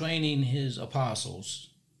was training his apostles,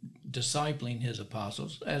 discipling his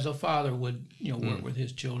apostles, as a father would, work with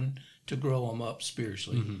his children to grow them up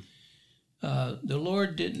spiritually. The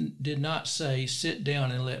Lord did not say, sit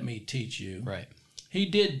down and let me teach you. Right. They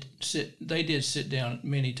did sit down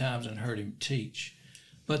many times and heard him teach.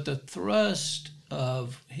 But the thrust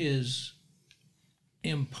of his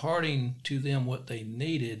imparting to them what they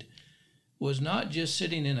needed was not just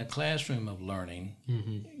sitting in a classroom of learning,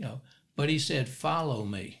 but he said, follow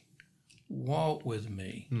me, walk with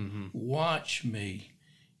me, watch me,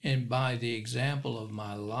 and by the example of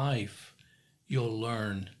my life, you'll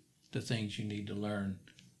learn the things you need to learn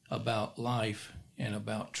about life and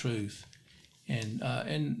about truth.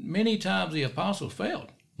 And many times the apostles failed.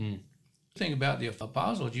 Think about the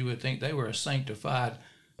apostles, you would think they were a sanctified,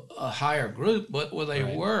 a higher group, but they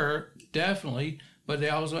were definitely, but they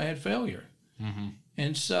also had failure.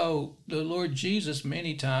 And so the Lord Jesus,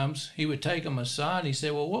 many times, he would take them aside and he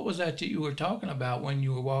said, well, what was that you were talking about when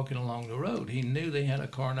you were walking along the road? He knew they had a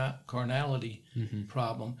carnality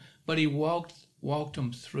problem, but he walked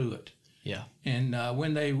them through it. Yeah. And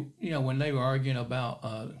when they were arguing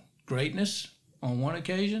about greatness on one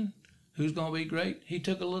occasion, who's going to be great? He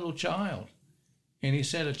took a little child and he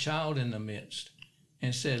set a child in the midst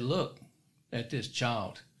and said, look at this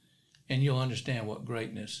child and you'll understand what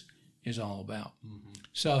greatness is all about.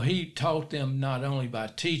 So he taught them not only by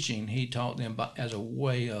teaching, he taught them as a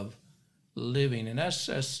way of living. And that's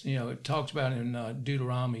it talks about in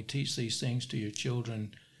Deuteronomy, teach these things to your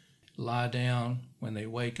children, lie down, when they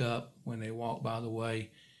wake up, when they walk by the way.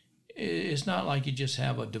 It's not like you just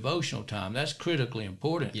have a devotional time. That's critically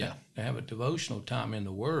important to have a devotional time in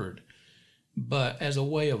the Word, but as a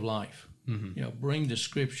way of life. Bring the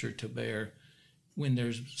Scripture to bear when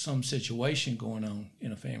there's some situation going on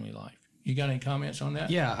in a family life. You got any comments on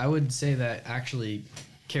that? Yeah, I would say that actually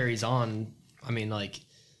carries on. I mean, like,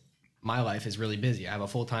 my life is really busy. I have a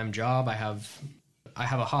full-time job. I have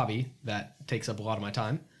a hobby that takes up a lot of my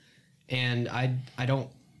time, and I don't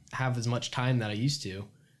have as much time that I used to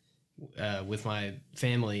with my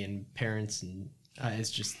family and parents, and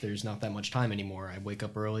it's just there's not that much time anymore. I wake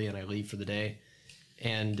up early and I leave for the day,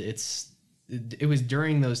 and it was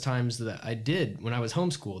during those times that I did when I was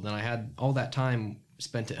homeschooled and I had all that time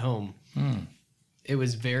spent at home. It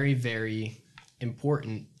was very, very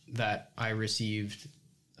important that I received.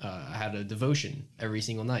 I had a devotion every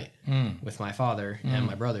single night with my father and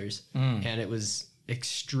my brothers, and it was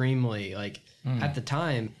extremely at the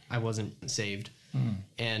time I wasn't saved,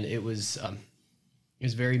 and it was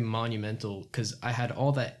very monumental because I had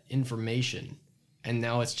all that information, and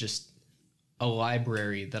now it's just a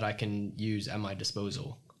library that I can use at my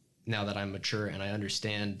disposal now that I'm mature and I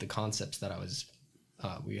understand the concepts that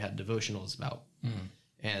we had devotionals about.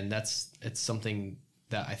 And it's something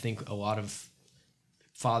that I think a lot of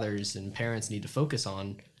fathers and parents need to focus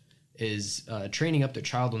on is training up their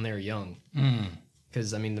child when they're young.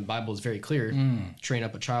 Because, the Bible is very clear. Train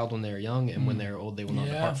up a child when they're young, and when they're old, they will not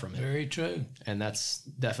depart from it. Very true. And that's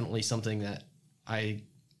definitely something that I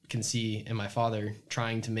can see in my father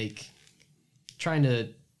trying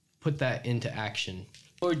to put that into action.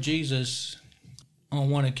 Lord Jesus, on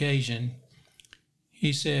one occasion,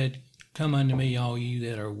 he said, come unto me, all you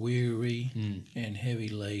that are weary and heavy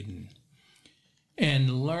laden,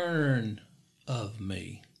 and learn of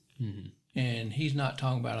me. And he's not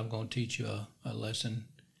talking about, I'm going to teach you a lesson.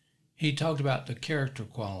 He talked about the character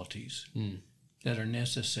qualities that are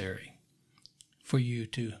necessary for you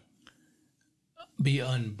to be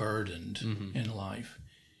unburdened in life.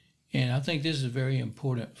 And I think this is very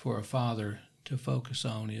important for a father to focus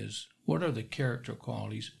on is What are the character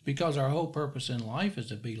qualities? Because our whole purpose in life is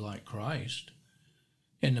to be like Christ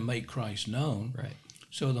and to make Christ known. Right.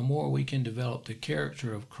 So the more we can develop the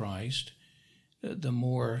character of Christ, the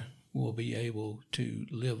more we'll be able to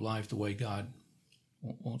live life the way God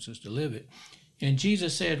wants us to live it. And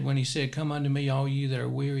Jesus said, when he said, "Come unto me, all you that are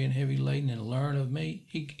weary and heavy laden, and learn of me,"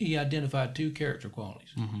 he identified two character qualities.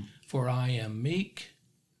 Mm-hmm. For I am meek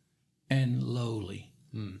and lowly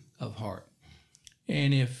of heart.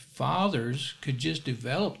 And if fathers could just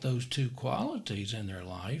develop those two qualities in their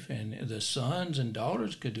life, and the sons and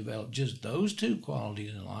daughters could develop just those two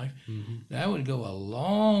qualities in life, that would go a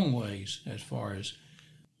long ways as far as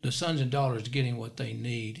the sons and daughters getting what they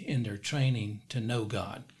need in their training to know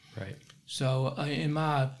God. Right. So in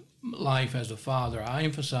my life as a father, I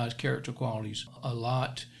emphasize character qualities a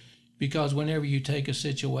lot, because whenever you take a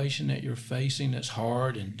situation that you're facing that's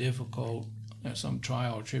hard and difficult, some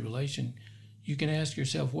trial or tribulation, you can ask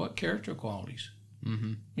yourself, what character qualities?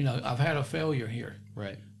 Mm-hmm. You know, I've had a failure here.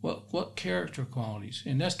 Right. What character qualities?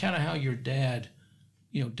 And that's kind of how your dad,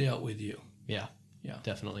 dealt with you. Yeah. Yeah.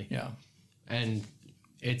 Definitely. Yeah. And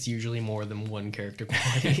it's usually more than one character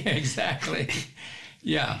quality. Exactly.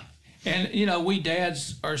 Yeah. And, we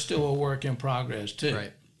dads are still a work in progress, too.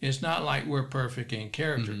 Right. It's not like we're perfect in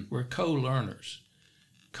character. Mm-hmm. We're co-learners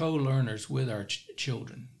with our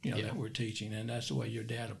children, that we're teaching. And that's the way your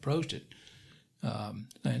dad approached it.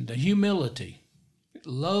 And the humility,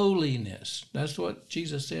 lowliness. That's what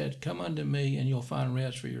Jesus said. Come unto me and you'll find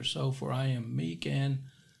rest for your soul, for I am meek and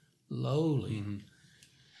lowly. Mm-hmm.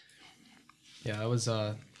 Yeah, it was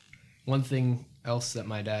one thing else that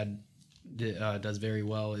my dad does very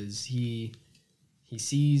well is he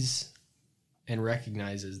sees and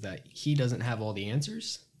recognizes that he doesn't have all the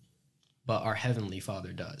answers, but our Heavenly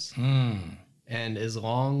Father does. And as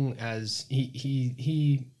long as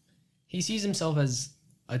he sees himself as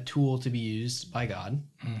a tool to be used by God,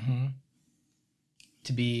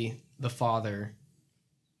 to be the Father,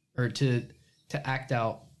 or to act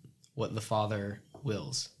out what the Father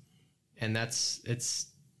wills. And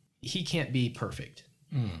he can't be perfect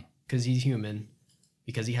because he's human,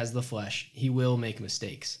 because he has the flesh. He will make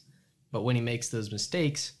mistakes. But when he makes those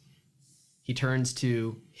mistakes, he turns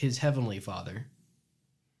to his Heavenly Father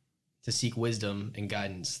to seek wisdom and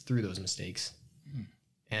guidance through those mistakes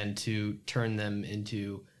and to turn them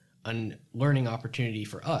into a learning opportunity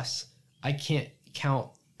for us. I can't count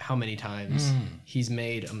how many times he's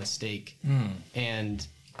made a mistake, and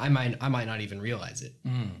I might not even realize it.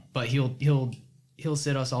 But he'll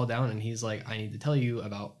sit us all down and he's like, I need to tell you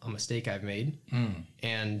about a mistake I've made.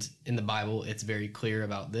 And in the Bible, it's very clear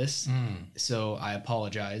about this. So I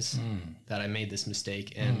apologize that I made this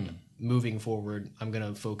mistake. And moving forward, I'm going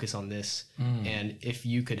to focus on this. And if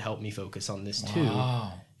you could help me focus on this too.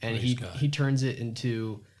 And he turns it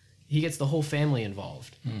into, he gets the whole family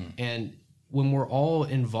involved. And when we're all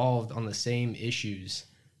involved on the same issues,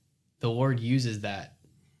 the Lord uses that.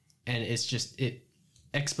 And it's just, it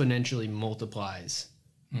exponentially multiplies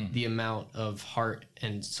the amount of heart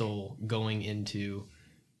and soul going into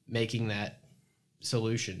making that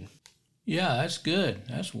solution. Yeah, that's good.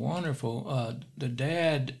 That's wonderful. The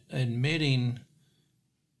dad admitting,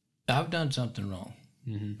 I've done something wrong.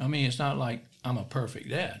 I mean, it's not like I'm a perfect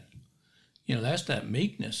dad. That's that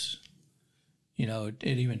meekness. It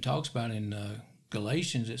even talks about in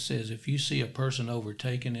Galatians, it says, if you see a person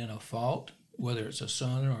overtaken in a fault, whether it's a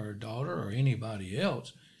son or a daughter or anybody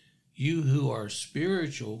else, you who are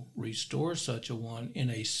spiritual, restore such a one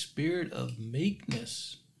in a spirit of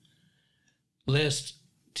meekness, lest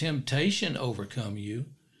temptation overcome you,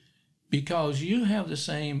 because you have the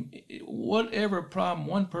same, whatever problem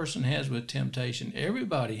one person has with temptation,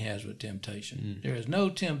 everybody has with temptation. There is no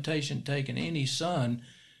temptation taken any son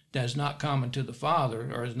that's not common to the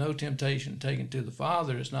Father, or is no temptation taken to the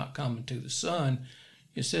Father that's not common to the Son.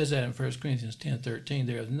 It says that in 1 Corinthians 10:13,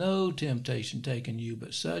 there is no temptation taken you,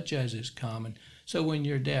 but such as is common. So when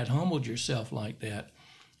your dad humbled yourself like that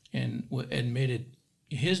and admitted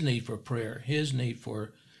his need for prayer, his need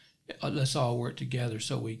for, let's all work together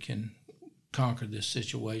so we can conquer this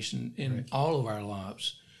situation in all of our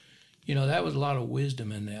lives. That was a lot of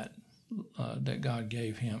wisdom in that, that God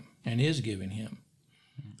gave him and is giving him.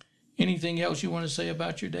 Anything else you want to say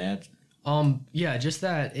about your dad? Yeah, just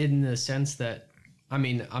that in the sense that, I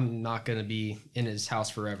mean, I'm not going to be in his house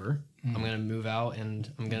forever. I'm going to move out and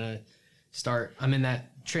I'm in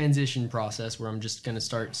that transition process where I'm just going to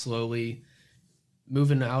start slowly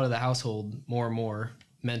moving out of the household more and more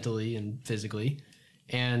mentally and physically.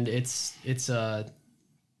 And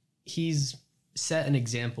he's set an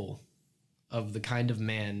example of the kind of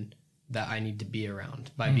man that I need to be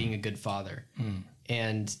around by being a good father.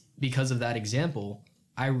 And because of that example,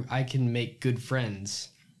 I can make good friends,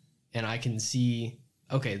 and I can see,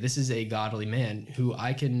 okay, this is a godly man who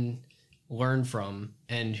I can learn from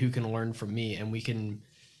and who can learn from me, and we can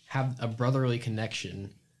have a brotherly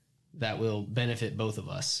connection that will benefit both of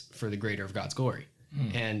us for the greater of God's glory.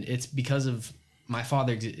 And it's because of my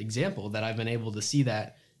father's example that I've been able to see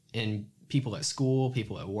that in people at school,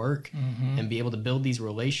 people at work, and be able to build these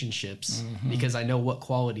relationships because I know what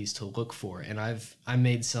qualities to look for. And I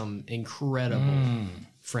made some incredible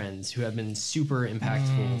friends who have been super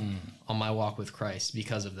impactful on my walk with Christ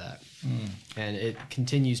because of that. And it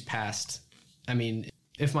continues past, I mean,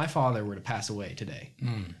 if my father were to pass away today,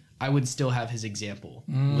 I would still have his example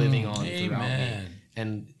living on throughout me.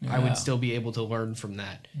 And I would still be able to learn from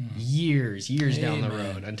that years down the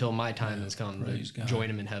road until my time has come to join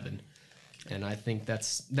him in heaven. And I think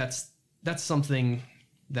that's something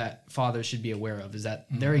that fathers should be aware of, is that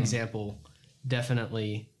their example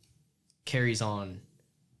definitely carries on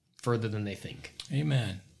further than they think.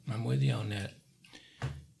 Amen. I'm with you on that.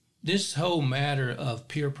 This whole matter of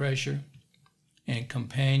peer pressure and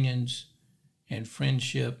companions and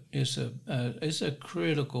friendship is a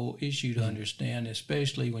critical issue to understand,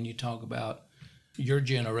 especially when you talk about your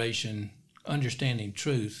generation understanding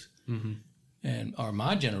truth, and or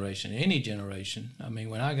my generation, any generation. I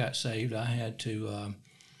mean, when I got saved, I had to.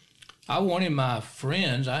 I wanted my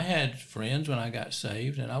friends. I had friends when I got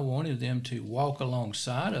saved, and I wanted them to walk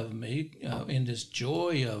alongside of me in this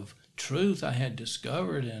joy of truth I had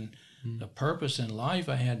discovered, and the purpose in life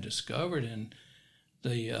I had discovered, and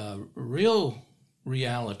the real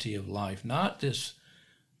reality of life, not this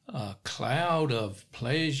cloud of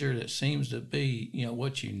pleasure that seems to be,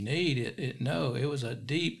 what you need. No, it was a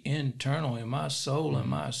deep internal in my soul and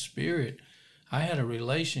my spirit. I had a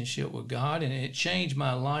relationship with God, and it changed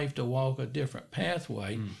my life to walk a different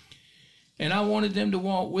pathway. And I wanted them to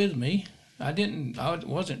walk with me. I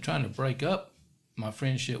wasn't trying to break up my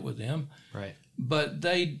friendship with them, right? But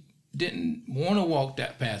they didn't want to walk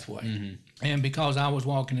that pathway. And because I was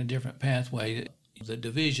walking a different pathway, the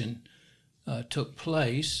division took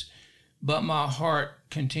place, but my heart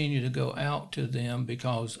continued to go out to them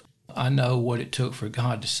because I know what it took for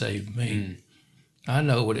God to save me. I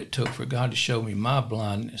know what it took for God to show me my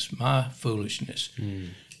blindness, my foolishness,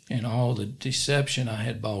 and all the deception I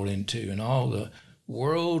had bought into, and all the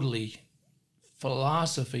worldly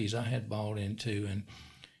philosophies I had bought into. And,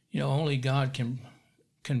 only God can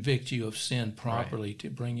convict you of sin properly to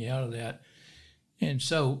bring you out of that. And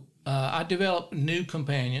so I developed new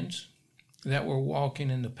companions that were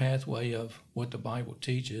walking in the pathway of what the Bible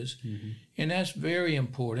teaches. And that's very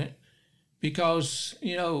important because,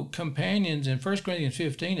 companions, in 1 Corinthians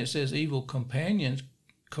 15, it says evil companions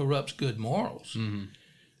corrupts good morals.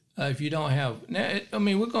 If you don't have,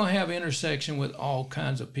 we're going to have intersection with all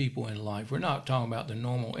kinds of people in life. We're not talking about the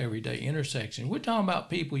normal everyday intersection. We're talking about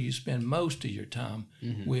people you spend most of your time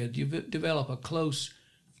with. You develop a close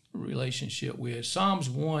relationship with. Psalms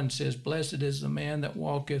 1 says, "Blessed is the man that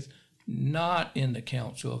walketh not in the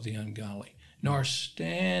counsel of the ungodly, nor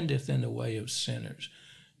standeth in the way of sinners,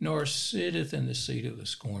 nor sitteth in the seat of the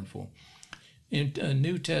scornful." In the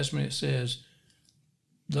New Testament it says,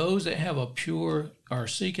 those that are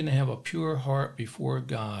seeking to have a pure heart before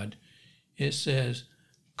God, it says,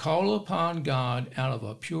 call upon God out of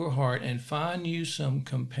a pure heart and find you some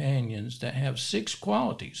companions that have 6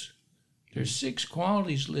 qualities. There's 6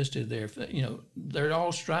 qualities listed there. They're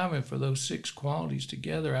all striving for those 6 qualities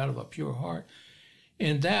together out of a pure heart.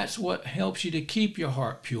 And that's what helps you to keep your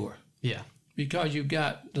heart pure. Yeah. Because you've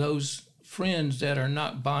got those friends that are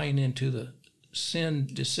not buying into the sin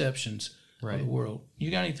deceptions of the world. You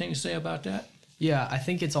got anything to say about that? Yeah, I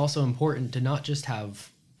think it's also important to not just have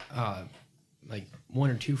like 1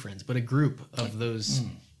 or 2 friends, but a group of those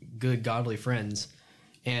good, godly friends.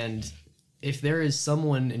 And if there is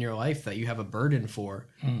someone in your life that you have a burden for,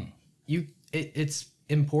 it's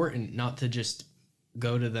important not to just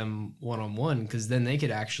go to them one-on-one, because then they could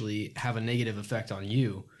actually have a negative effect on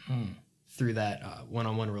you through that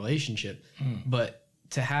one-on-one relationship. But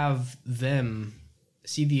to have them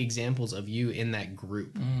see the examples of you in that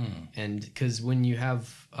group. And because when you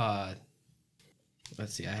have,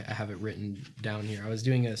 let's see, I have it written down here. I was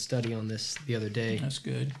doing a study on this the other day. That's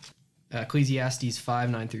good. Ecclesiastes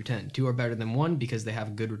 5:9-10. 2 are better than 1 because they have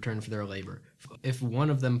a good return for their labor. If one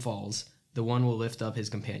of them falls, the one will lift up his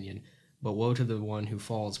companion. But woe to the one who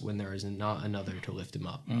falls when there is not another to lift him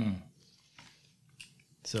up.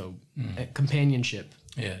 So companionship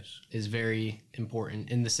is very important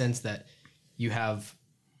in the sense that you have,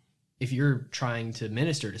 if you're trying to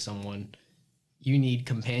minister to someone, you need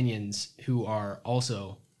companions who are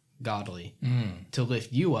also godly to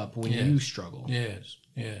lift you up when you struggle. Yes.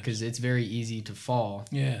 Yes. Because it's very easy to fall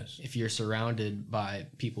Yes. if you're surrounded by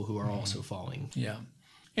people who are also falling. Yeah.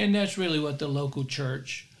 And that's really what the local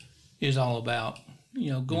church is all about.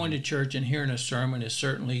 Going to church and hearing a sermon is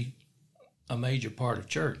certainly a major part of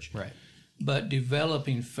church. Right. But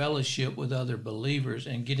developing fellowship with other believers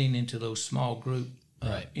and getting into those small group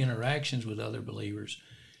interactions with other believers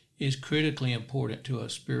is critically important to a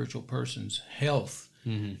spiritual person's health.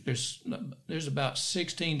 There's about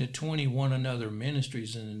 16 to 20 one another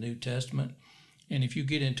ministries in the New Testament, and if you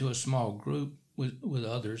get into a small group with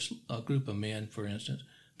others, a group of men, for instance,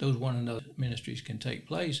 those one another ministries can take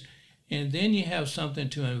place, and then you have something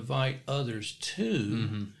to invite others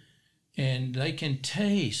to, and they can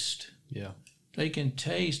taste. Yeah. They can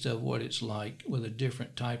taste of what it's like with a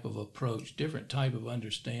different type of approach, different type of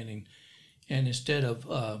understanding, and instead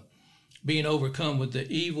of being overcome with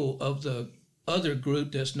the evil of the other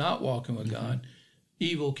group that's not walking with God,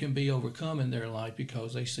 evil can be overcome in their life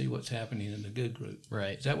because they see what's happening in the good group.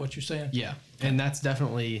 Right. Is that what you're saying? Yeah. And that's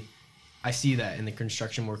definitely, I see that in the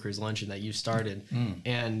construction workers luncheon that you started.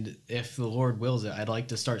 And if the Lord wills it, I'd like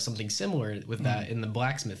to start something similar with that in the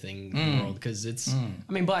blacksmithing world, because it's,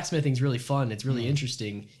 I mean, blacksmithing's really fun. It's really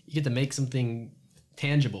interesting. You get to make something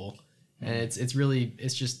tangible, and it's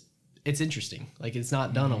interesting. Like, it's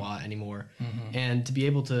not done a lot anymore. And to be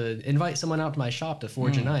able to invite someone out to my shop to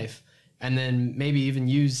forge a knife, and then maybe even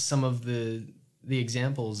use some of the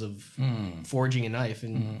examples of forging a knife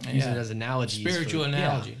and use it as analogies. Spiritual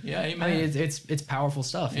analogy. Yeah, amen. I mean, it's powerful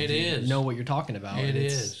stuff. It is. You know what you're talking about. It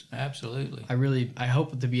is. Absolutely. I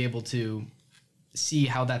hope to be able to see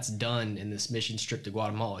how that's done in this mission trip to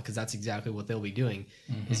Guatemala, because that's exactly what they'll be doing,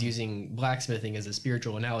 is using blacksmithing as a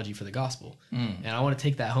spiritual analogy for the gospel. And I want to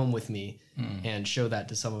take that home with me and show that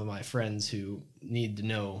to some of my friends who need to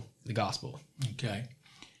know the gospel. Okay.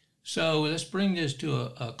 So let's bring this to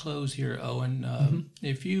a close here, Owen.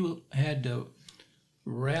 If you had to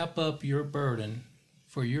wrap up your burden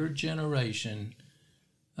for your generation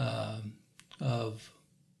of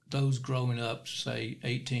those growing up, say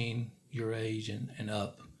 18, your age and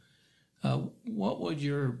up, what would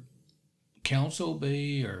your counsel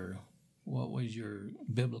be, or what would your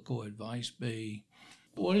biblical advice be?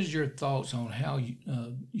 What is your thoughts on how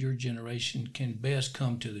your generation can best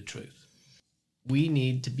come to the truth? We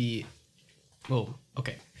need to be,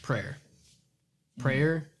 prayer,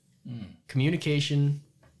 communication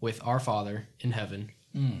with our Father in heaven,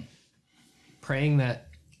 praying that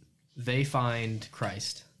they find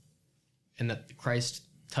Christ and that Christ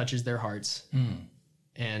touches their hearts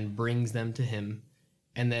and brings them to him,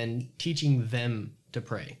 and then teaching them to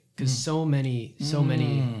pray. Because so many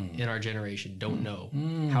in our generation don't know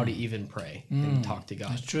how to even pray and talk to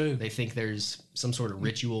God. That's true. They think there's some sort of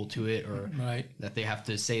ritual to it, or that they have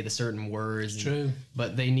to say the certain words. It's true.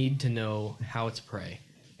 But they need to know how to pray.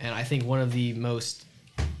 And I think one of the most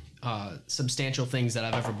substantial things that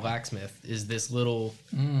I've ever blacksmithed is this little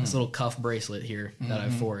cuff bracelet here that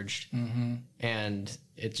I've forged. And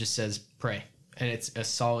it just says pray. And it's a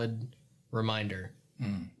solid reminder.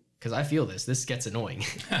 Because I feel this gets annoying.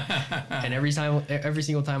 And every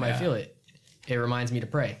single time I feel it, it reminds me to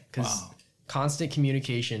pray. Because constant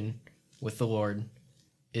communication with the Lord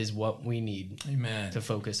is what we need to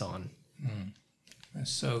focus on.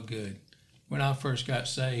 That's so good. When I first got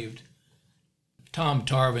saved, Tom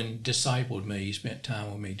Tarvin discipled me. He spent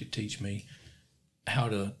time with me to teach me how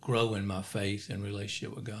to grow in my faith and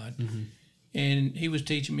relationship with God. And he was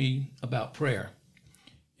teaching me about prayer.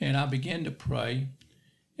 And I began to pray.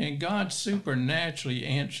 And God supernaturally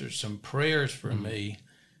answered some prayers for me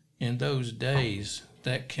in those days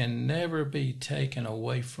that can never be taken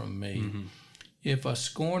away from me. If a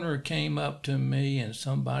scorner came up to me, and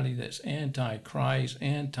somebody that's anti-Christ,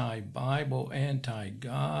 anti-Bible,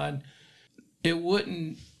 anti-God,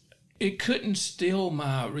 it couldn't steal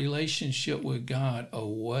my relationship with God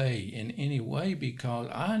away in any way, because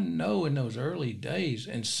I know in those early days,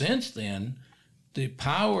 and since then, the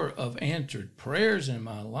power of answered prayers in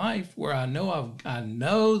my life, where I know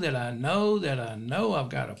that I've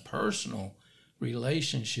got a personal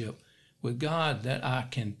relationship with God that I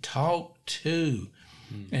can talk to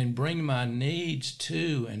and bring my needs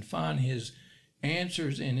to, and find his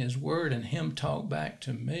answers in his word, and him talk back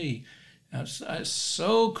to me. It's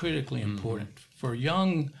so critically important for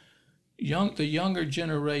the younger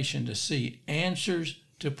generation to see answers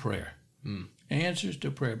to prayer. Answers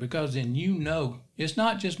to prayer, because then it's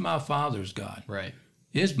not just my Father's God. Right.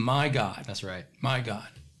 It's my God. That's right. My God.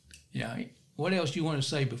 Yeah. What else do you want to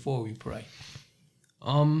say before we pray?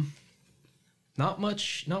 Not Not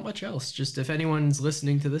much else. Just if anyone's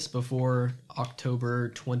listening to this before October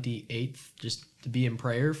 28th, just to be in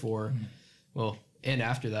prayer for, well, and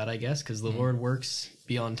after that, I guess, because the Lord works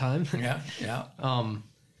beyond time. Yeah.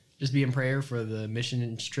 Just be in prayer for the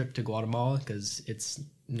mission trip to Guatemala, because it's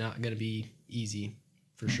not going to be easy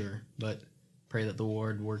for sure, but pray that the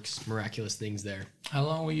Lord works miraculous things there. How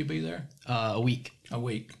long will you be there? A week. A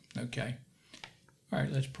week. Okay. All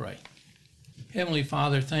right, let's pray. Heavenly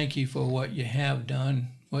Father, thank you for what you have done,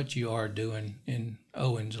 what you are doing in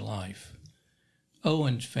Owen's life,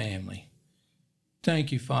 Owen's family.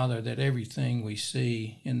 Thank you, Father, that everything we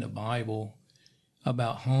see in the Bible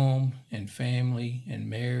about home and family and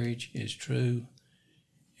marriage is true.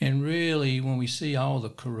 And really, when we see all the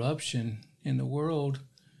corruption in the world,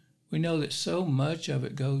 we know that so much of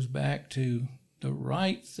it goes back to the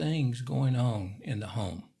right things going on in the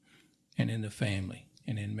home and in the family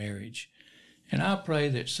and in marriage. And I pray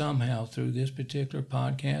that somehow through this particular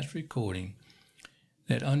podcast recording,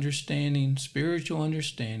 that spiritual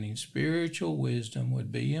wisdom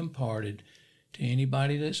would be imparted to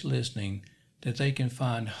anybody that's listening, that they can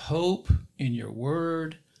find hope in your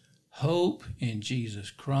word, hope in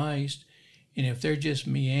Jesus Christ. And if they're just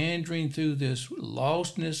meandering through this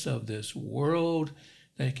lostness of this world,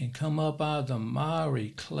 they can come up out of the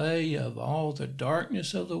miry clay of all the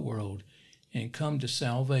darkness of the world and come to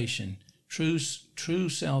salvation, true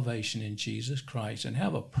salvation in Jesus Christ, and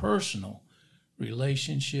have a personal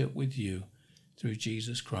relationship with you through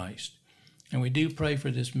Jesus Christ. And we do pray for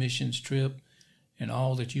this missions trip and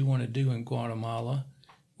all that you want to do in Guatemala.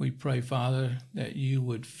 We pray, Father, that you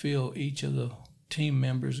would fill each of the team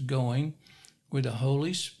members going with the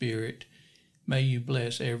Holy Spirit. May you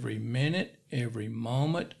bless every minute, every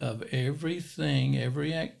moment of everything,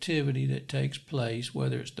 every activity that takes place,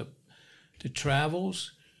 whether it's the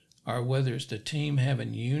travels or whether it's the team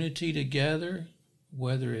having unity together,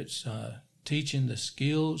 whether it's teaching the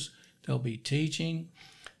skills they'll be teaching.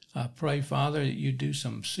 I pray, Father, that you do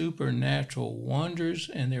some supernatural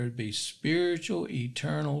wonders and there would be spiritual,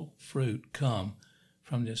 eternal fruit come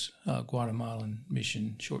from this Guatemalan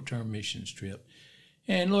short-term missions trip.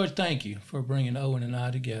 And Lord, thank you for bringing Owen and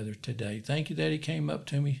I together today. Thank you that he came up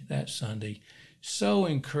to me that Sunday. So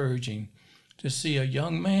encouraging to see a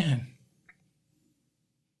young man.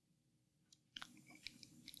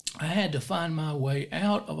 I had to find my way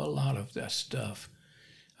out of a lot of that stuff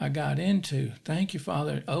I got into. Thank you,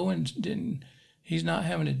 Father. He's not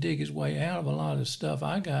having to dig his way out of a lot of the stuff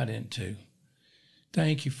I got into.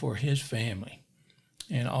 Thank you for his family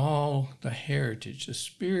and all the heritage, the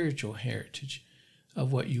spiritual heritage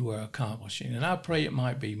of what you are accomplishing. And I pray it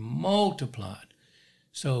might be multiplied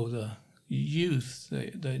so the youth,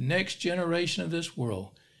 the next generation of this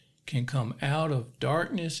world can come out of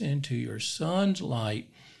darkness into your Son's light,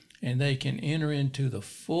 and they can enter into the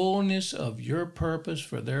fullness of your purpose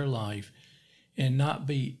for their life and not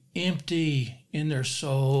be empty in their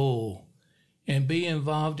soul and be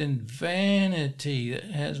involved in vanity that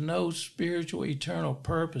has no spiritual, eternal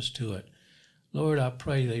purpose to it. Lord, I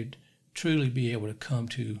pray they'd truly be able to come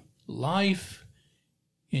to life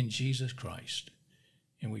in Jesus Christ.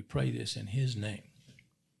 And we pray this in his name.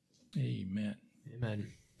 Amen.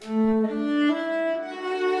 Amen.